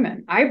midlife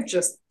women. I've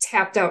just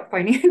tapped out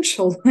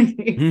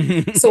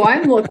financially. So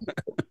I'm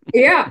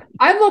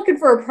looking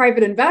for a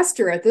private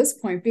investor at this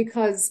point,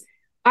 because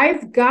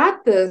I've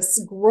got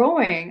this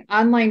growing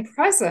online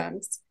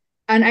presence,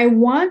 and I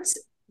want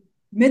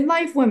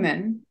midlife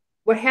women.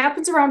 What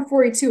happens around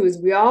 42 is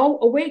we all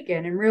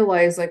awaken and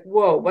realize, like,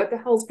 whoa, what the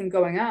hell's been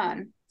going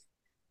on?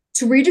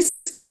 To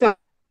rediscover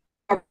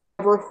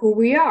who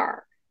we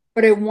are.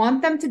 But I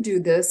want them to do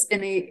this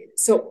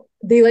so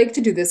they like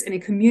to do this in a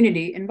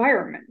community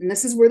environment. And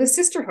this is where the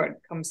sisterhood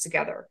comes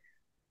together.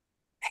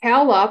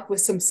 Pal up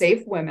with some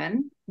safe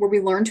women where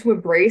we learn to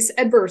embrace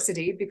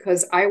adversity,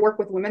 because I work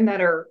with women that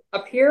are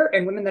up here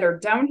and women that are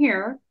down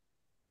here.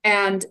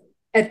 And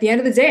at the end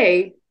of the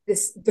day,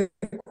 the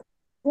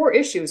core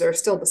issues are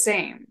still the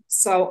same.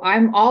 So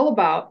I'm all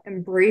about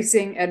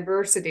embracing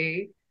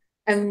adversity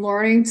and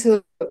learning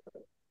to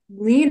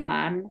lean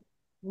on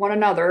one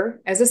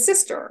another as a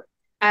sister.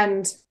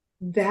 And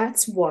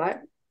that's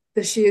what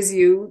the She Is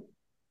You,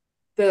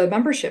 the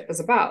membership is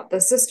about, the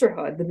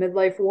sisterhood, the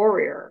midlife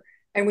warrior.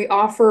 And we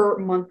offer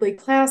monthly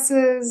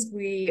classes.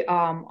 We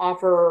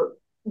offer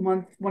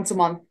once a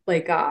month,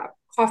 like a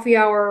coffee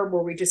hour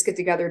where we just get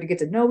together to get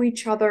to know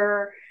each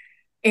other.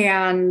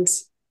 And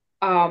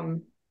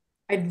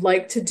I'd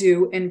like to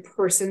do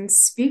in-person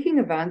speaking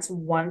events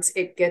once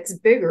it gets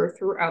bigger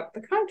throughout the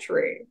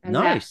country. And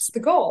nice. That's the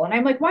goal. And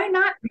I'm like, why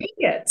not make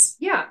it?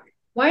 Yeah.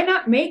 Why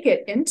not make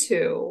it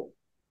into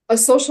a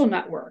social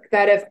network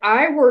that if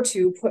I were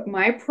to put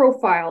my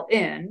profile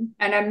in,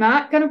 and I'm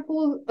not going to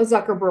pull a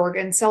Zuckerberg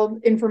and sell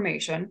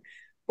information,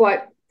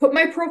 but put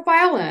my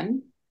profile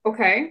in,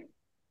 okay,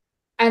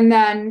 and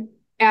then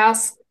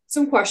ask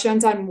some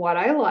questions on what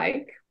I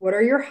like, what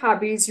are your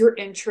hobbies, your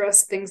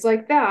interests, things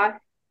like that,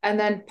 and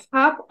then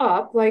pop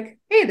up like,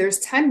 hey, there's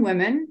 10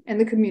 women in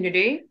the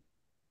community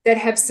that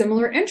have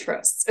similar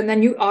interests, and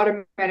then you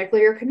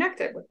automatically are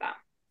connected with them.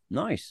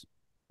 Nice.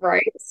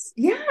 Right?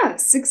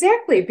 Yes,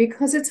 exactly.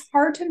 Because it's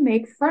hard to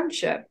make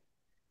friendship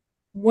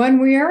when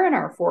we are in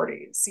our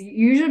 40s.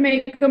 You usually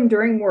make them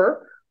during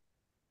work,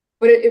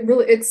 but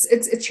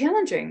it's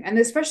challenging. And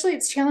especially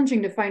it's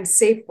challenging to find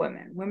safe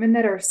women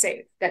that are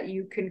safe, that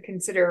you can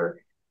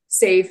consider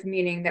safe,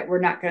 meaning that we're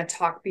not going to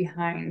talk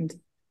behind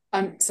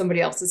somebody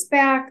else's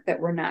back,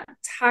 that we're not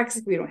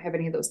toxic. We don't have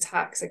any of those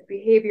toxic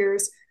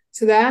behaviors.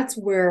 So that's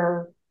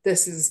where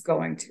this is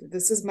going to.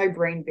 This is my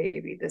brain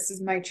baby. This is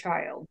my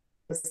child.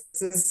 This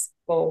is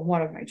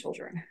one of my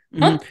children.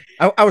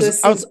 Mm-hmm. I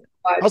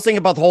was thinking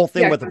about the whole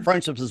thing with the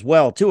friendships as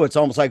well too. It's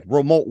almost like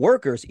remote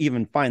workers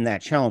even find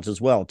that challenge as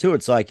well too.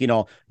 It's like,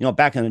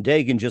 back in the day,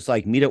 you can just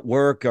like meet at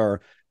work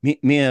or meet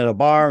at a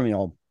bar,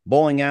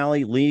 bowling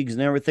alley leagues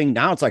and everything.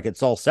 Now it's like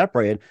it's all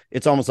separated.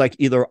 It's almost like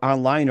either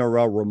online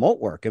or remote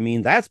work. I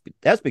mean, that's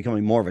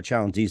becoming more of a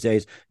challenge these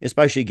days,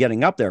 especially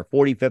getting up there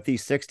 40, 50,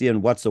 60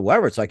 and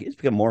whatsoever. It's like it's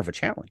become more of a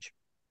challenge.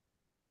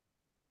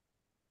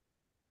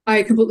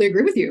 I completely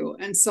agree with you.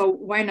 And so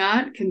why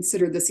not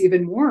consider this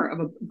even more of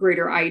a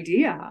greater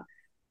idea?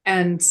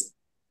 And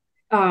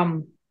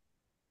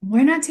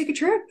why not take a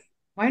trip?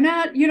 Why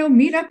not,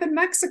 meet up in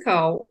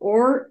Mexico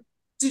or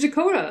the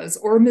Dakotas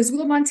or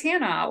Missoula,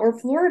 Montana or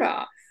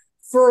Florida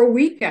for a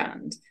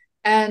weekend?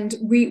 And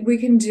we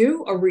can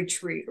do a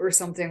retreat or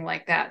something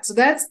like that. So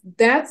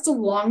that's the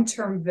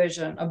long-term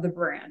vision of the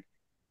brand.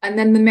 And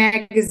then the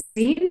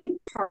magazine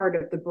part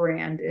of the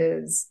brand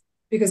is,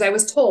 because I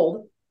was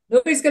told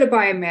nobody's going to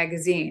buy a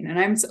magazine. And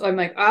I'm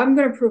like, I'm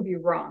going to prove you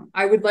wrong.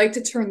 I would like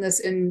to turn this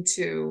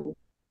into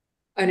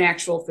an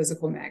actual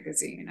physical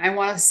magazine. I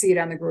want to see it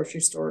on the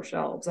grocery store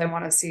shelves. I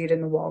want to see it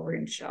in the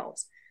Walgreens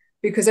shelves,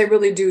 because I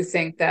really do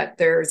think that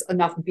there's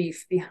enough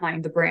beef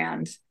behind the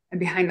brand and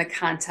behind the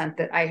content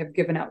that I have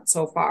given out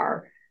so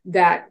far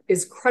that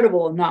is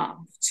credible enough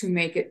to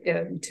make it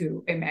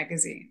into a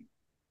magazine.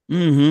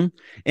 Mm-hmm.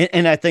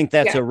 And I think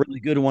that's a really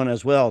good one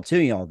as well,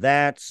 too.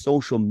 That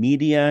social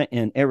media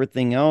and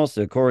everything else.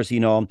 Of course,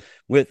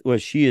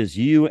 with She Is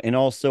You, and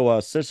also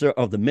a Sister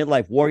of the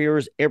Midlife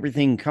Warriors,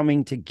 everything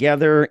coming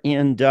together.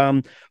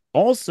 And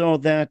also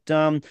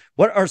that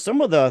what are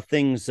some of the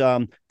things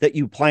that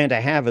you plan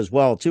to have as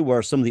well, too? What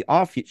are some of the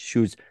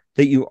offshoots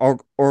that you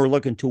are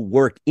looking to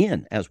work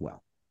in as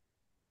well?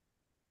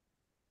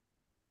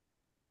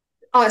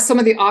 Some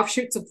of the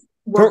offshoots of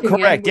working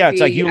correct. Yeah, it's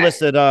like you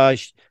listed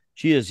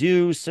She Is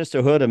You,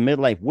 Sisterhood of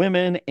Midlife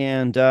Women,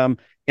 and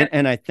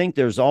I think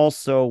there's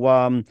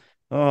also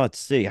let's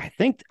see, I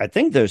think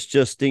there's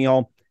just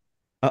a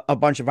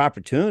bunch of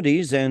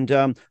opportunities,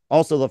 and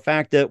also the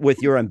fact that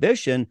with your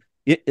ambition,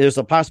 there's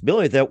a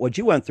possibility that what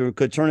you went through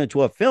could turn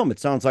into a film. It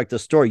sounds like the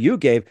story you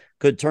gave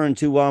could turn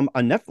to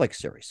a Netflix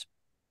series.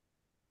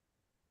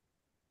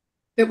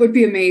 That would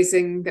be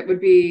amazing. That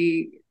would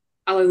be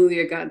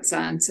hallelujah, God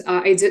sent.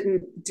 I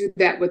didn't do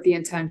that with the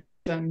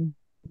intention.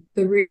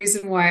 The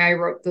reason why I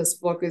wrote this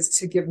book is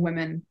to give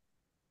women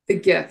the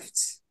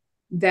gift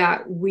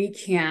that we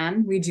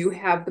do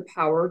have the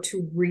power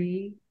to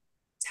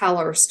retell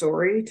our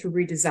story, to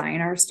redesign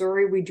our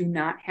story. We do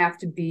not have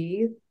to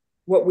be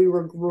what we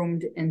were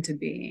groomed into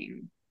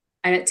being.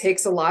 And it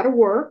takes a lot of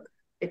work.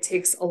 It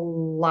takes a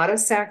lot of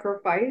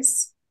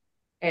sacrifice,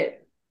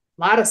 but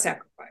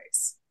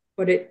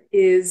it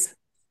is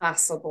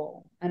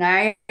possible. And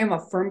I am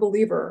a firm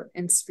believer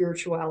in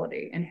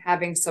spirituality and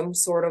having some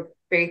sort of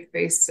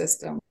faith-based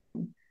system,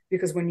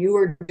 because when you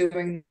are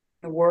doing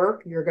the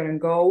work, you're going to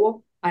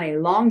go on a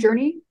long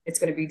journey. It's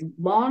going to be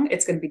long.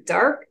 It's going to be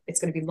dark. It's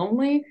going to be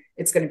lonely.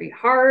 It's going to be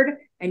hard.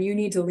 And you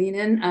need to lean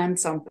in on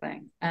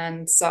something.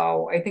 And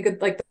so I think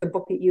it's like the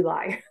book, The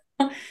Eli,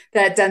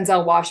 that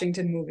Denzel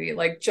Washington movie,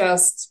 like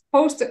just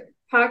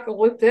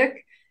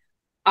post-apocalyptic.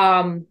 But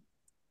I'm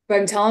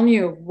telling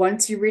you,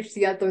 once you reach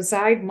the other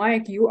side,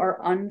 Mike, you are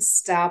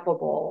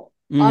unstoppable.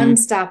 Mm-hmm.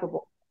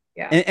 Unstoppable.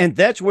 Yeah. And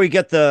that's where you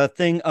get the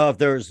thing of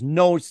there's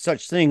no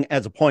such thing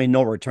as a point of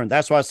no return.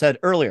 That's what I said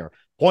earlier.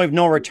 Point of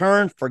no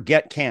return,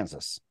 forget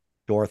Kansas,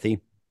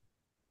 Dorothy.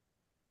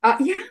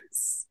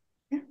 Yes.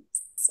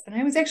 And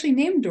I was actually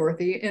named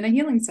Dorothy in a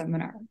healing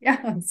seminar.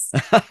 Yes.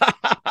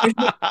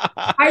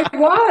 I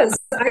was.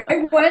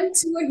 I went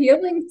to a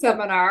healing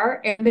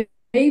seminar and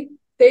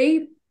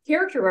they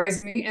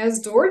characterized me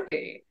as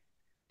Dorothy.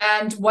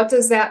 And what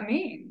does that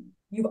mean?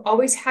 You've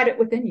always had it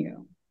within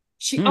you.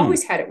 She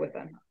always had it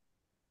within her.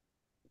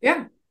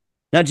 Yeah.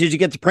 Now, did you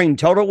get the Praying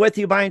Total with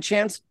you by any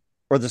chance?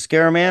 Or the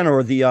Scare Man,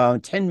 or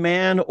the Tin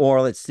Man,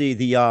 or let's see,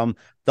 the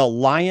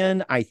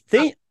Lion, I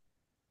think.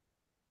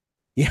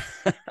 Yeah.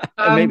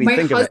 My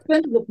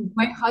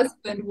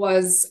husband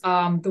was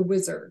the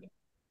Wizard.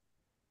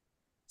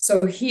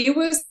 So he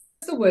was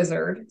the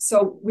Wizard.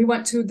 So we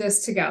went to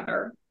this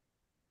together.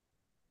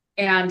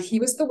 And he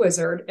was the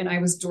Wizard and I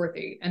was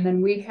Dorothy. And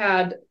then we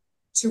had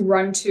to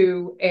run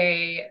to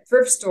a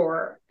thrift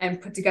store and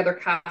put together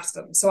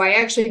costumes. So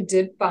I actually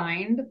did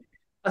find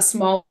a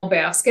small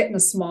basket and a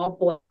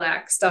small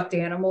black stuffed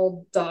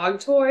animal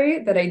dog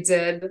toy that I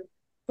did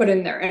put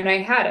in there, and I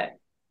had it.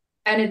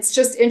 And it's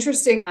just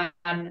interesting.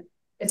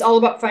 It's all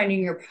about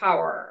finding your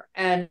power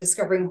and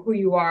discovering who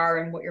you are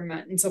and what you're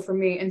meant. And so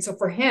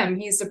for him,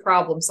 he's the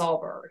problem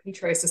solver. He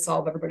tries to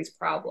solve everybody's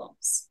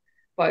problems.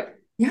 But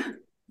yeah,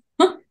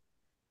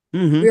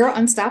 we are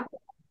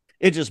unstoppable.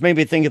 It just made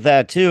me think of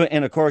that too.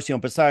 And of course,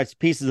 besides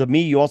Pieces of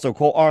Me, you also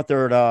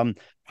co-authored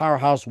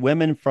Powerhouse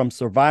Women from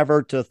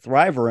Survivor to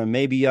Thriver, and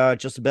maybe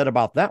just a bit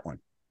about that one.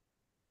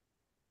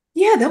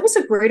 Yeah, that was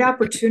a great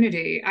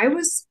opportunity. I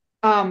was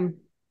Haley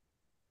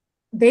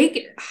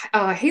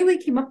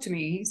came up to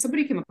me.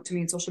 Somebody came up to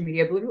me in social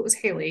media, I believe it was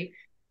Haley,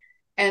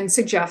 and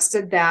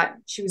suggested that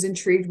she was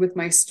intrigued with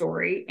my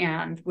story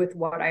and with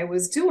what I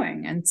was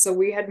doing. And so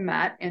we had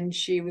met, and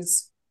she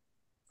was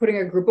putting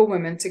a group of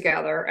women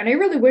together. And I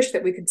really wish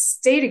that we could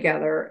stay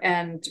together.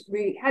 And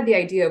we had the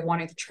idea of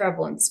wanting to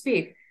travel and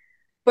speak.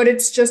 but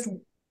it's just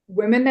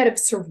women that have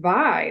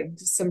survived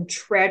some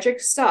tragic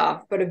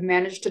stuff, but have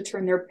managed to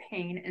turn their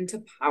pain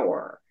into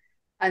power.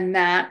 And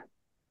that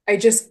I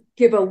just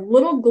give a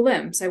little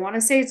glimpse. I want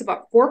to say it's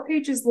about 4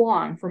 pages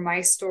long from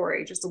my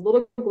story, just a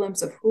little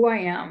glimpse of who I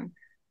am,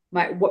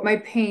 what my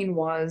pain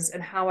was,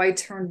 and how I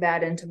turned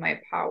that into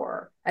my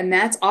power. And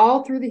that's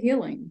all through the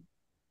healing,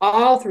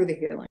 all through the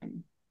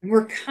healing. And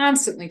we're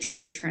constantly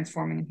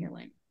transforming and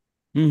healing.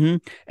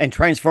 And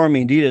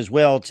transforming indeed as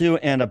well too.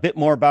 And a bit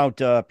more about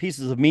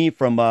Pieces of Me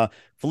from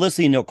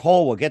Felicity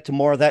Nicole. We'll get to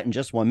more of that in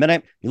just 1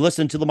 minute. You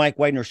listen to the Mike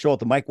Wagner Show at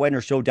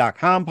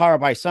themikewagnershow.com,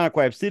 powered by Sonic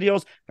Web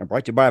Studios, and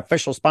brought to you by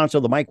official sponsor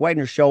of the Mike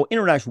Wagner Show,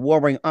 international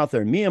warring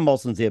author Mia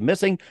Molson's The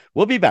Missing.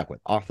 We'll be back with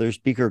author,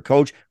 speaker,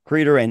 coach,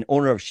 creator, and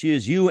owner of She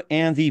Is You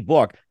and the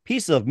book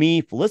Pieces of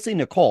Me, Felicity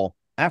Nicole,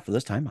 after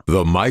this time.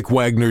 The Mike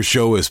Wagner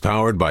Show is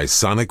powered by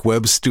Sonic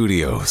Web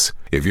Studios.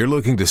 If you're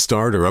looking to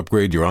start or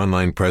upgrade your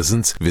online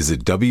presence,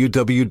 visit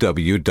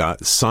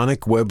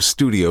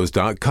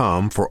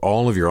www.sonicwebstudios.com for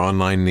all of your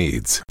online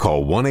needs.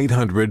 Call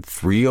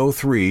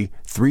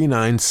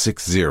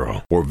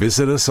 1-800-303-3960 or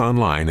visit us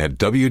online at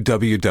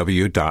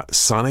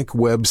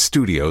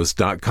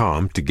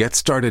www.sonicwebstudios.com to get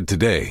started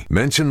today.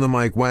 Mention the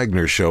Mike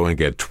Wagner Show and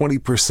get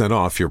 20%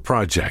 off your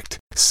project.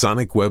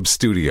 Sonic Web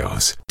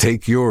Studios.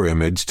 Take your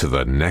image to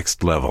the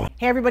next level.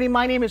 Hey everybody,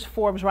 my name is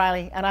Forbes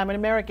Riley, and I'm an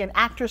American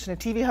actress and a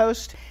TV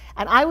host.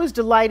 And I was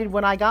delighted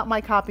when I got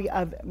my copy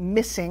of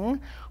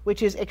Missing,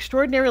 which is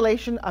Extraordinary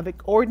Relation of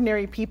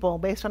Ordinary People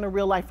based on a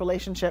real life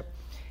relationship.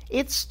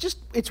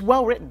 It's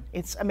well written.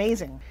 It's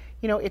amazing.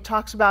 You know, it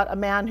talks about a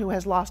man who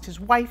has lost his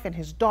wife and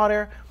his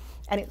daughter,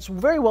 and it's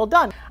very well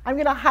done. I'm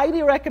going to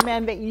highly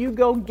recommend that you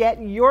go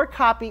get your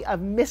copy of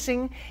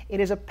Missing. It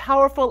is a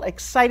powerful,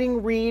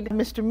 exciting read.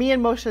 Mr.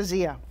 Mian Moshe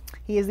Zia.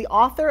 He is the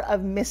author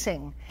of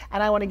Missing.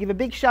 And I want to give a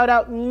big shout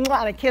out and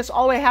a kiss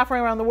all the way halfway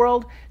around the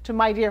world to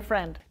my dear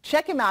friend.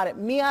 Check him out at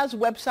Mia's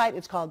website.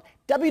 It's called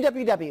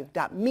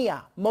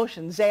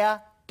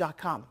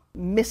www.miamotionzea.com.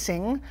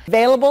 Missing,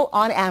 available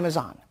on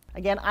Amazon.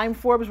 Again, I'm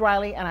Forbes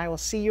Riley, and I will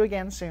see you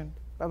again soon.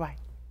 Bye-bye.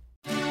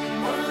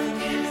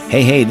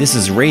 Hey, this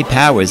is Ray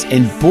Powers,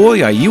 and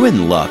boy, are you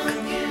in luck.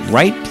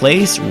 Right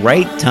place,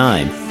 right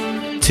time.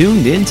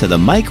 Tuned in to the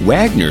Mike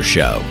Wagner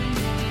Show.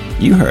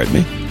 You heard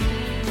me.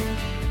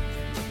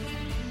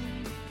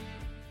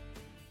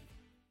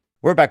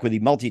 We're back with the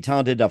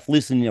multi-talented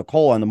Felicity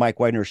Nicole on the Mike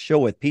Wagner Show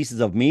with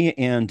Pieces of Me,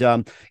 and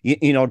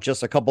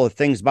just a couple of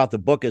things about the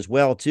book as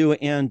well too.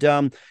 And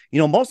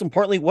most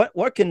importantly,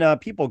 what can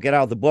people get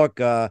out of the book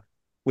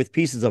with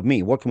Pieces of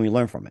Me? What can we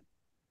learn from it?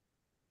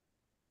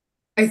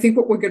 I think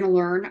what we're going to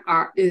learn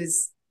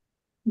is,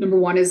 number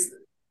one, is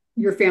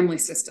your family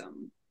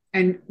system,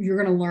 and you're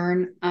going to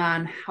learn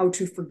on how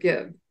to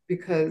forgive,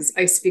 because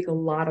I speak a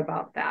lot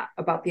about that,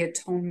 about the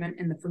atonement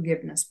and the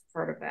forgiveness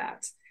part of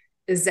that.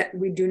 Is that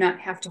we do not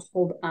have to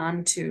hold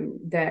on to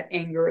that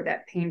anger,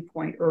 that pain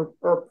point, or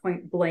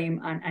point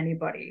blame on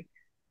anybody.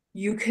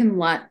 You can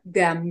let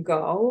them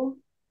go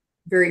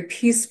very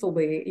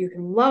peacefully. You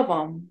can love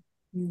them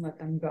and let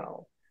them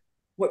go.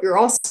 What you're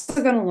also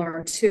going to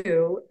learn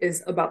too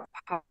is about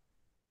the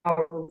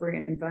power of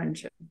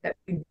reinvention, that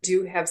you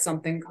do have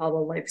something called a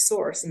life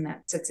source, and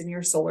that sits in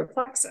your solar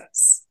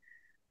plexus.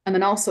 And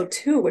then also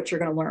too, what you're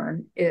going to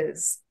learn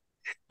is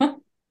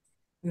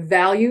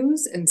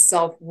values and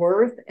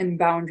self-worth and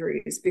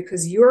boundaries,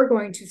 because you're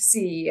going to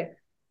see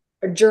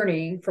a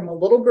journey from a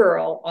little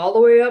girl all the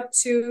way up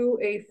to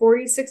a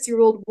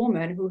 46-year-old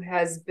woman who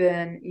has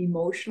been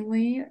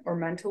emotionally or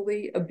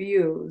mentally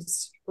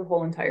abused her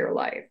whole entire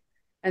life.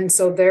 And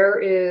so there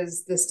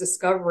is this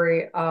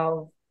discovery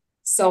of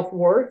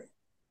self-worth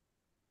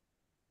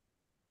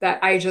that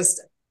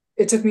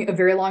it took me a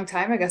very long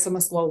time. I guess I'm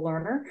a slow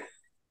learner,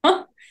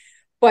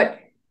 but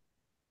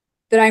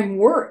that I'm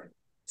worth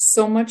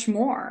so much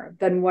more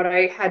than what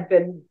I had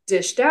been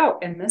dished out.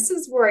 And this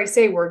is where I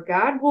say, where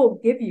God will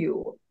give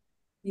you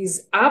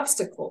these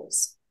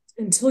obstacles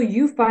until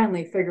you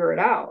finally figure it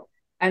out.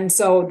 And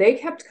so they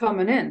kept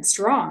coming in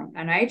strong,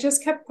 and I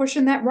just kept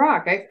pushing that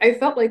rock. I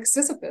felt like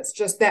Sisyphus,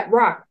 just that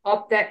rock,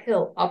 up that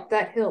hill, up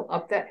that hill,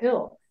 up that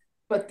hill.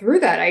 But through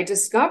that, I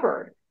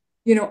discovered,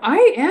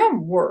 I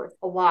am worth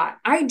a lot.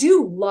 I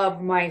do love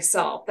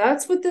myself.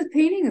 That's what the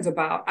painting is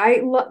about.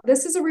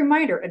 This is a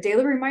reminder, a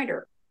daily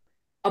reminder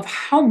of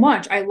how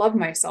much I love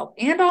myself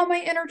and all my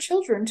inner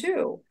children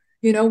too.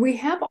 We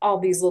have all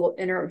these little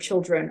inner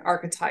children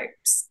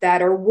archetypes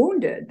that are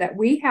wounded that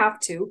we have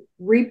to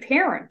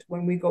reparent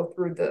when we go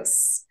through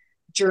this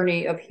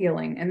journey of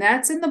healing. And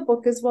that's in the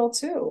book as well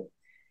too,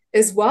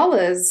 as well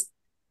as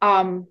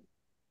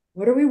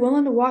what are we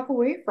willing to walk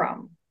away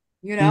from?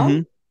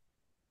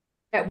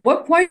 At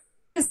what point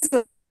is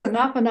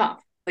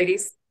enough,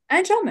 ladies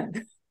and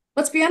gentlemen?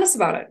 Let's be honest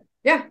about it.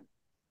 Yeah.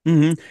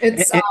 Mm-hmm.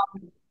 It's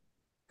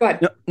go ahead.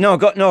 Go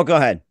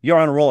ahead. You're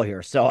on a roll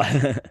here. So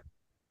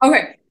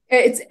okay.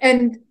 It's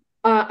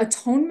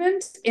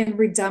atonement and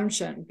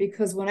redemption,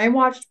 because when I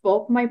watched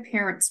both my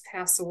parents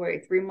pass away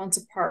 3 months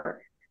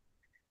apart,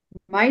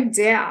 my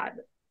dad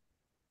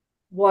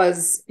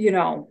was,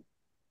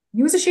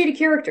 he was a shady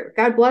character.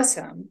 God bless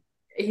him.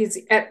 He's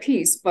at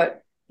peace,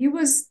 but he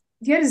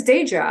had his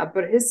day job,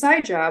 but his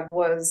side job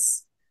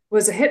was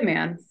a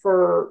hitman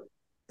for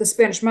the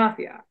Spanish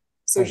mafia.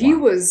 So he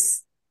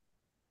was,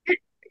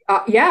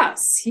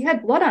 yes, he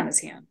had blood on his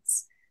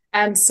hands.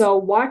 And so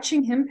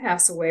watching him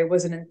pass away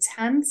was an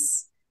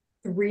intense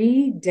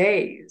 3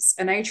 days.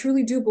 And I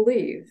truly do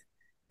believe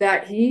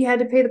that he had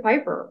to pay the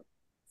piper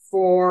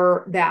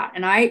for that.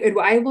 And I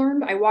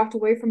walked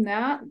away from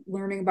that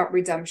learning about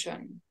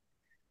redemption.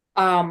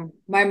 My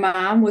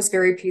mom was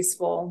very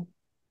peaceful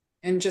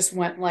and just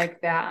went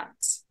like that.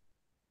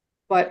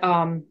 But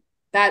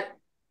that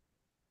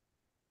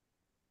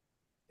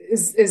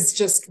is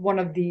just one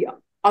of the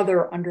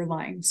other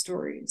underlying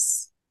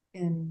stories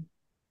in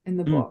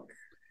the book.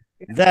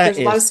 There's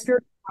a lot of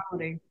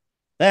spirituality.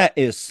 That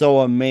is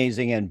so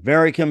amazing and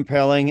very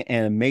compelling,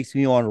 and it makes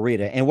me want to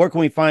read it. And where can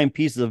we find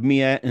Pieces of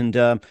Me at?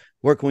 And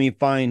where can we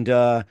find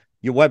your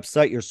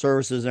website, your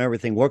services, and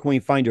everything? Where can we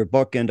find your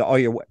book and all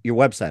your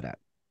website at?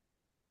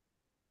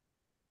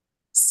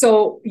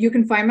 So you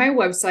can find my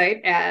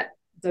website at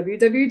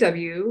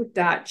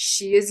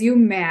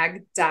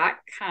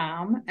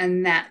www.sheisyoumag.com,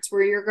 and that's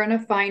where you're going to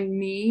find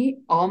me,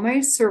 all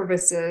my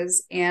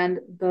services, and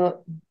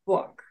the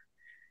book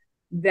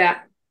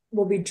that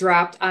will be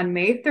dropped on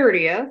May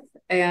 30th.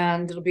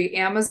 And it'll be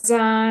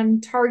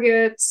Amazon,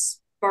 Target,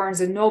 Barnes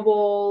and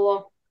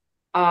Noble.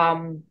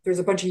 There's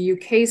a bunch of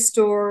UK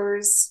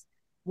stores,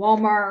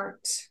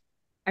 Walmart.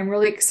 I'm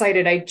really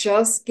excited. I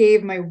just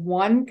gave my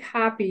one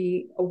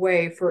copy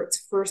away for its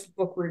first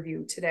book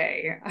review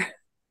today.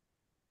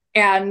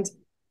 And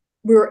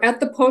we were at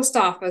the post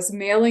office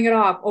mailing it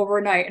off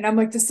overnight. And I'm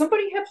like, does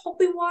somebody have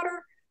holy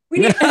water? We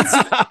need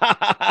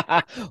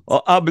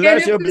well,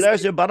 bless you.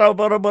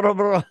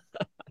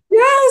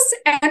 Yes,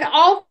 and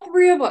all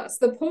three of us,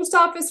 the post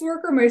office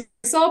worker,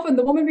 myself, and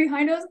the woman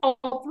behind us,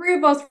 all three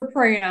of us were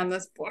praying on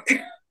this book.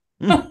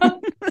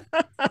 I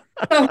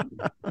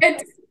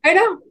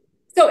know.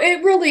 So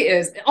it really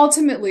is.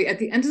 Ultimately, at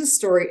the end of the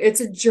story, it's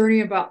a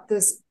journey about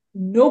this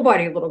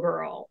nobody little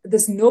girl,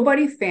 this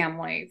nobody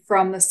family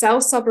from the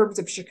south suburbs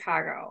of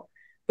Chicago.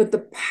 But the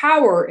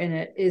power in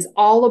it is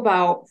all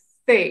about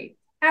faith,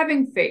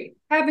 having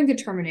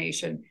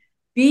determination,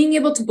 being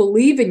able to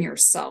believe in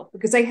yourself,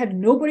 because I had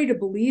nobody to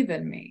believe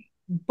in me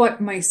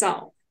but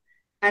myself.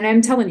 And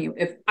I'm telling you,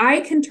 if I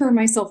can turn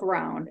myself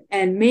around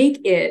and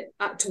make it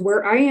to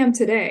where I am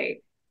today,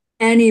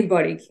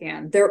 anybody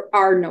can. There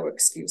are no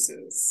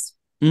excuses.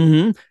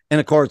 Mm-hmm. And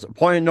of course,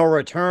 point of no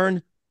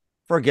return,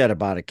 forget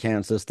about it,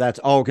 Kansas. That's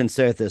all we can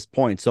say at this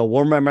point. So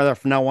we'll remember that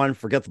from now on,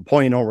 forget the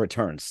point of no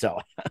return. So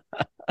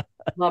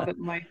love it,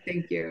 Mike.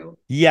 Thank you.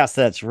 Yes,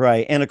 that's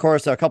right. And of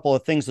course, a couple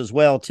of things as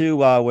well, too,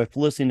 with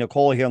Felicity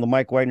Nicole here on the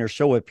Mike Wagner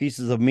Show with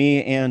Pieces of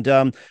Me. And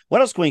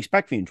what else can we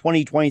expect from you in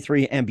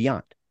 2023 and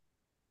beyond?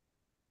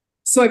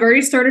 So I've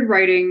already started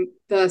writing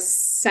the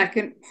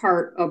second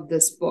part of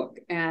this book,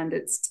 and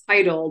it's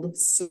titled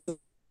So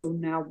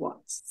Now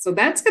What? So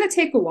that's going to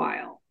take a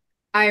while.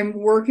 I'm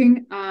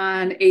working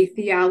on a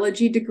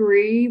theology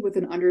degree with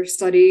an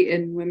understudy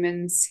in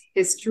women's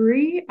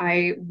history.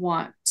 The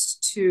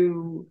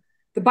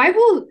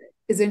Bible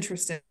is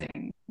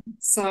interesting.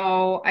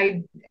 So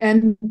I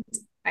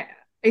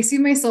see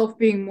myself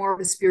being more of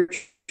a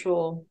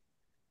spiritual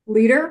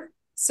leader.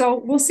 So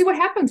we'll see what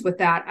happens with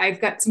that. I've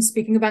got some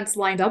speaking events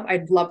lined up.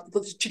 I'd love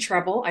to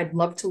travel. I'd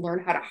love to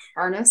learn how to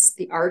harness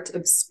the art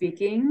of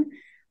speaking.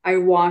 I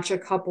watch a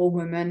couple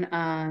women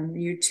on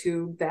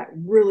YouTube that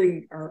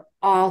really are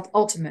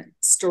ultimate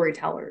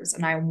storytellers,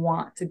 and I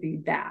want to be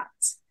that.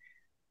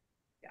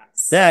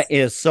 Yes. That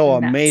is so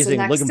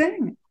amazing.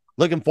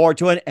 Looking forward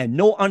to it. And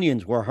no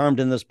onions were harmed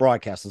in this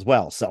broadcast as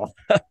well. So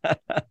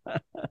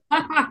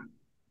I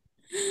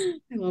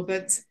love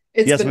it.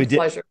 It's been a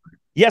pleasure.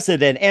 Yes, it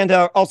did. And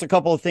also a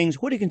couple of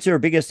things. What do you consider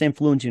biggest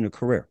influence in your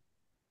career?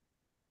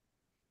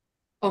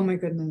 Oh, my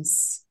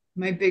goodness.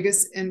 My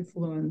biggest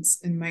influence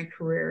in my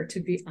career, to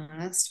be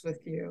honest with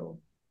you,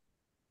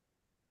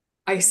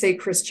 I say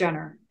Kris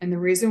Jenner. And the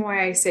reason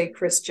why I say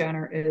Kris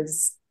Jenner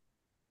is,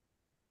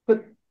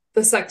 put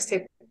the sex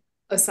tape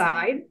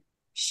aside,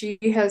 she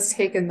has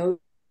taken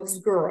those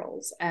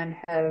girls and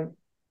have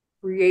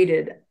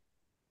created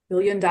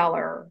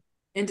billion-dollar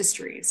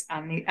industries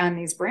on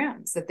these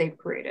brands that they've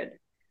created.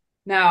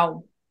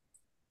 Now,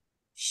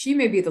 she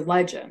may be the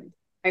legend.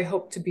 I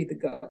hope to be the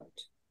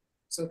GOAT.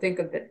 So think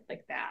of it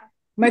like that.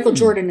 Michael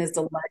Jordan is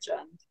the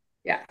legend.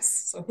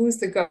 Yes. So who's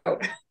the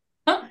GOAT?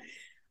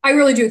 I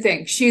really do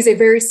think she's a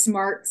very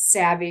smart,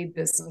 savvy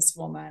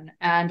businesswoman,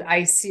 and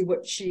I see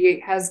what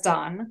she has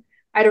done.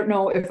 I don't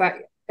know if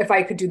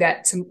I could do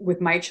that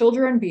with my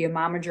children, be a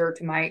momager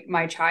to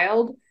my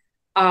child.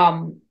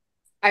 I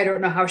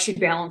don't know how she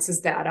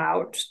balances that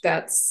out.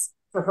 That's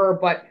for her,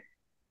 but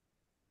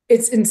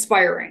it's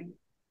inspiring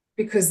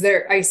because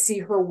I see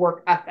her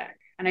work ethic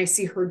and I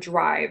see her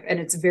drive, and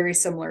it's very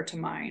similar to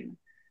mine.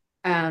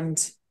 And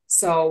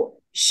so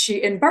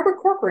and Barbara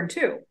Corcoran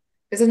too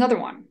is another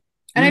one.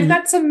 And I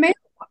got some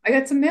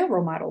male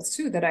role models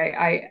too that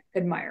I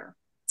admire.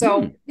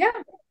 So yeah.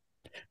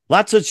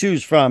 Lots to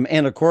choose from.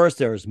 And of course,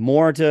 there's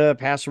more to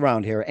pass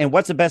around here. And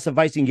what's the best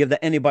advice you can give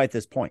to anybody at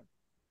this point?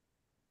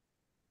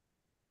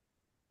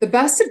 The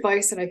best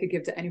advice that I could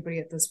give to anybody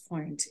at this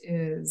point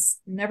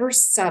is never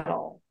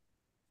settle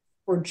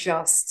for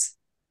just,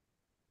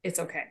 it's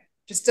okay.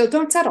 Just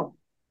don't settle.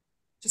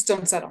 Just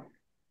don't settle.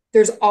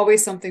 There's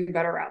always something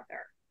better out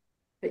there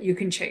that you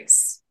can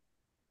chase.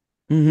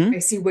 I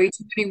see way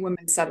too many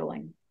women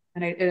settling,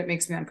 and it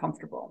makes me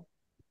uncomfortable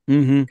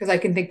because I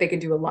can think they can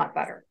do a lot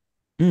better.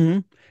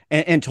 And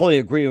totally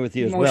agree with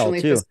you as well,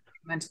 too.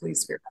 Mentally,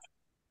 spiritually.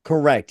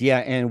 Correct. Yeah.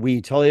 And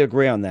we totally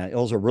agree on that.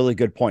 Those are really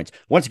good points.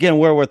 Once again,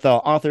 we're with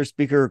author,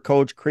 speaker,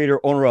 coach, creator,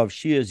 owner of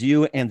She Is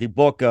You and the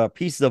book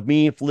Pieces of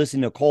Me,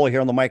 Felicity Nicole,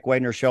 here on the Mike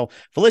Wagner Show.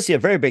 Felicity, a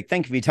very big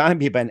thank you for your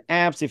time. You've been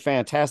absolutely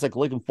fantastic.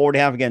 Looking forward to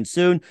having you again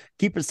soon.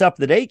 Keep us up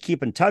to date.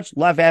 Keep in touch.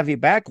 Love to have you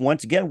back.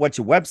 Once again, what's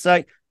your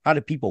website? How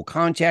do people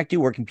contact you?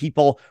 Where can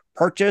people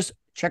purchase,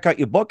 check out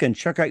your book, and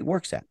check out your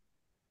works at?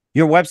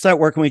 Your website,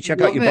 where can we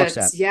check out your books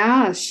at?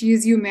 Yeah,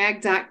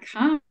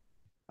 sheisyoumag.com.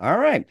 All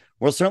right.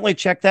 We'll certainly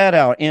check that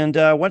out. And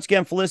once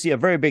again, Felicity, a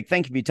very big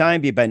thank you for your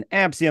time. You've been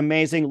absolutely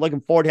amazing. Looking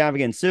forward to having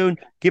you again soon.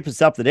 Keep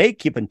us up to date.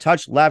 Keep in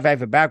touch. Love to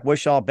have you back.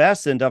 Wish you all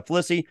best. And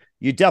Felicity,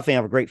 you definitely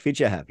have a great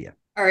future ahead of you.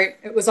 All right.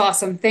 It was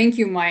awesome. Thank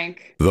you,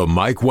 Mike. The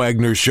Mike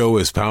Wagner Show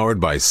is powered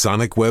by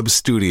Sonic Web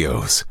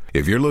Studios.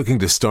 If you're looking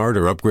to start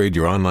or upgrade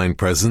your online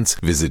presence,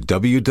 visit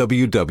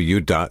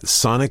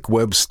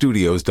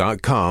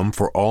www.sonicwebstudios.com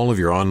for all of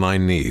your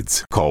online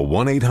needs. Call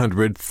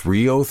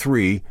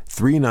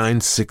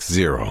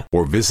 1-800-303-3960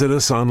 or visit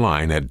us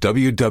online at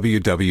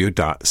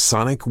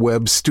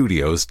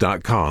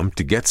www.sonicwebstudios.com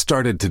to get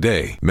started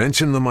today.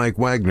 Mention the Mike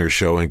Wagner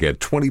Show and get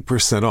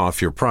 20%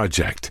 off your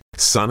project.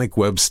 Sonic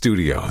Web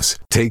Studios.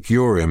 Take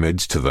your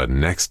image to the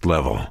next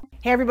level.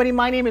 Hey everybody,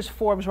 my name is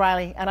Forbes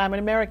Riley, and I'm an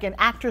American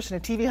actress and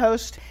a TV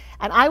host.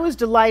 And I was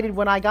delighted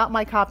when I got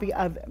my copy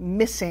of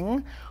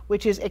Missing,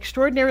 which is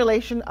Extraordinary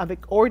Relation of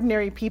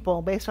Ordinary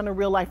People based on a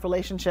real life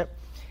relationship.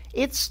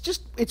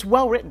 It's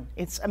well written.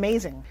 It's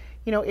amazing.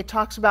 You know, it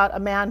talks about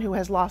a man who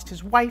has lost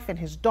his wife and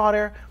his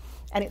daughter,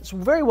 and it's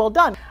very well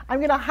done. I'm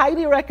going to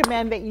highly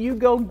recommend that you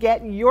go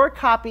get your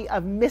copy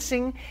of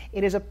Missing.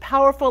 It is a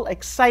powerful,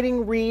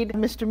 exciting read.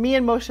 Mr.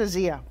 Mian Moshe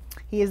Zia.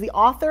 He is the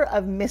author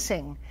of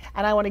Missing.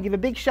 And I want to give a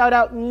big shout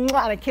out and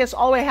a kiss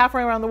all the way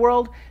halfway around the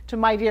world to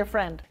my dear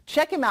friend.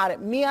 Check him out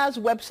at Mia's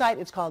website.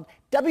 It's called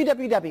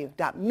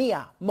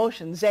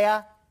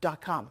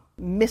www.miamotionsea.com.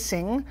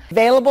 Missing,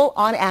 available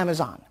on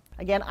Amazon.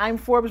 Again, I'm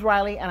Forbes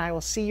Riley, and I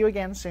will see you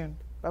again soon.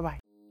 Bye-bye.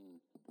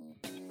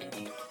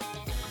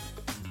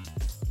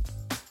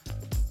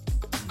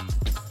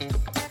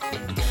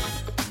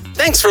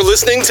 Thanks for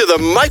listening to The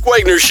Mike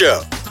Wagner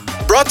Show.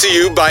 Brought to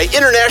you by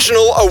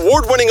international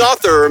award-winning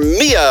author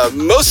Mia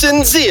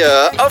Mohsen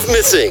Zia of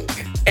Missing.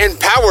 And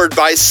powered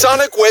by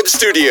Sonic Web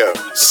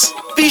Studios.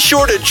 Be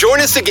sure to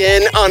join us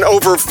again on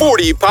over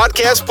 40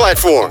 podcast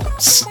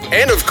platforms.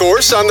 And of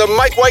course on the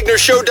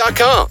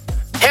MikeWagnerShow.com,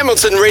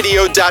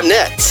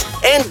 HamiltonRadio.net,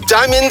 and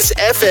Diamonds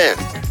FM.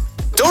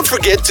 Don't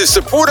forget to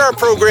support our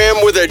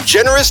program with a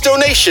generous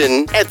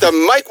donation at the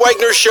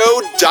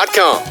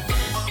MikeWagnerShow.com.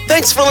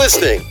 Thanks for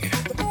listening.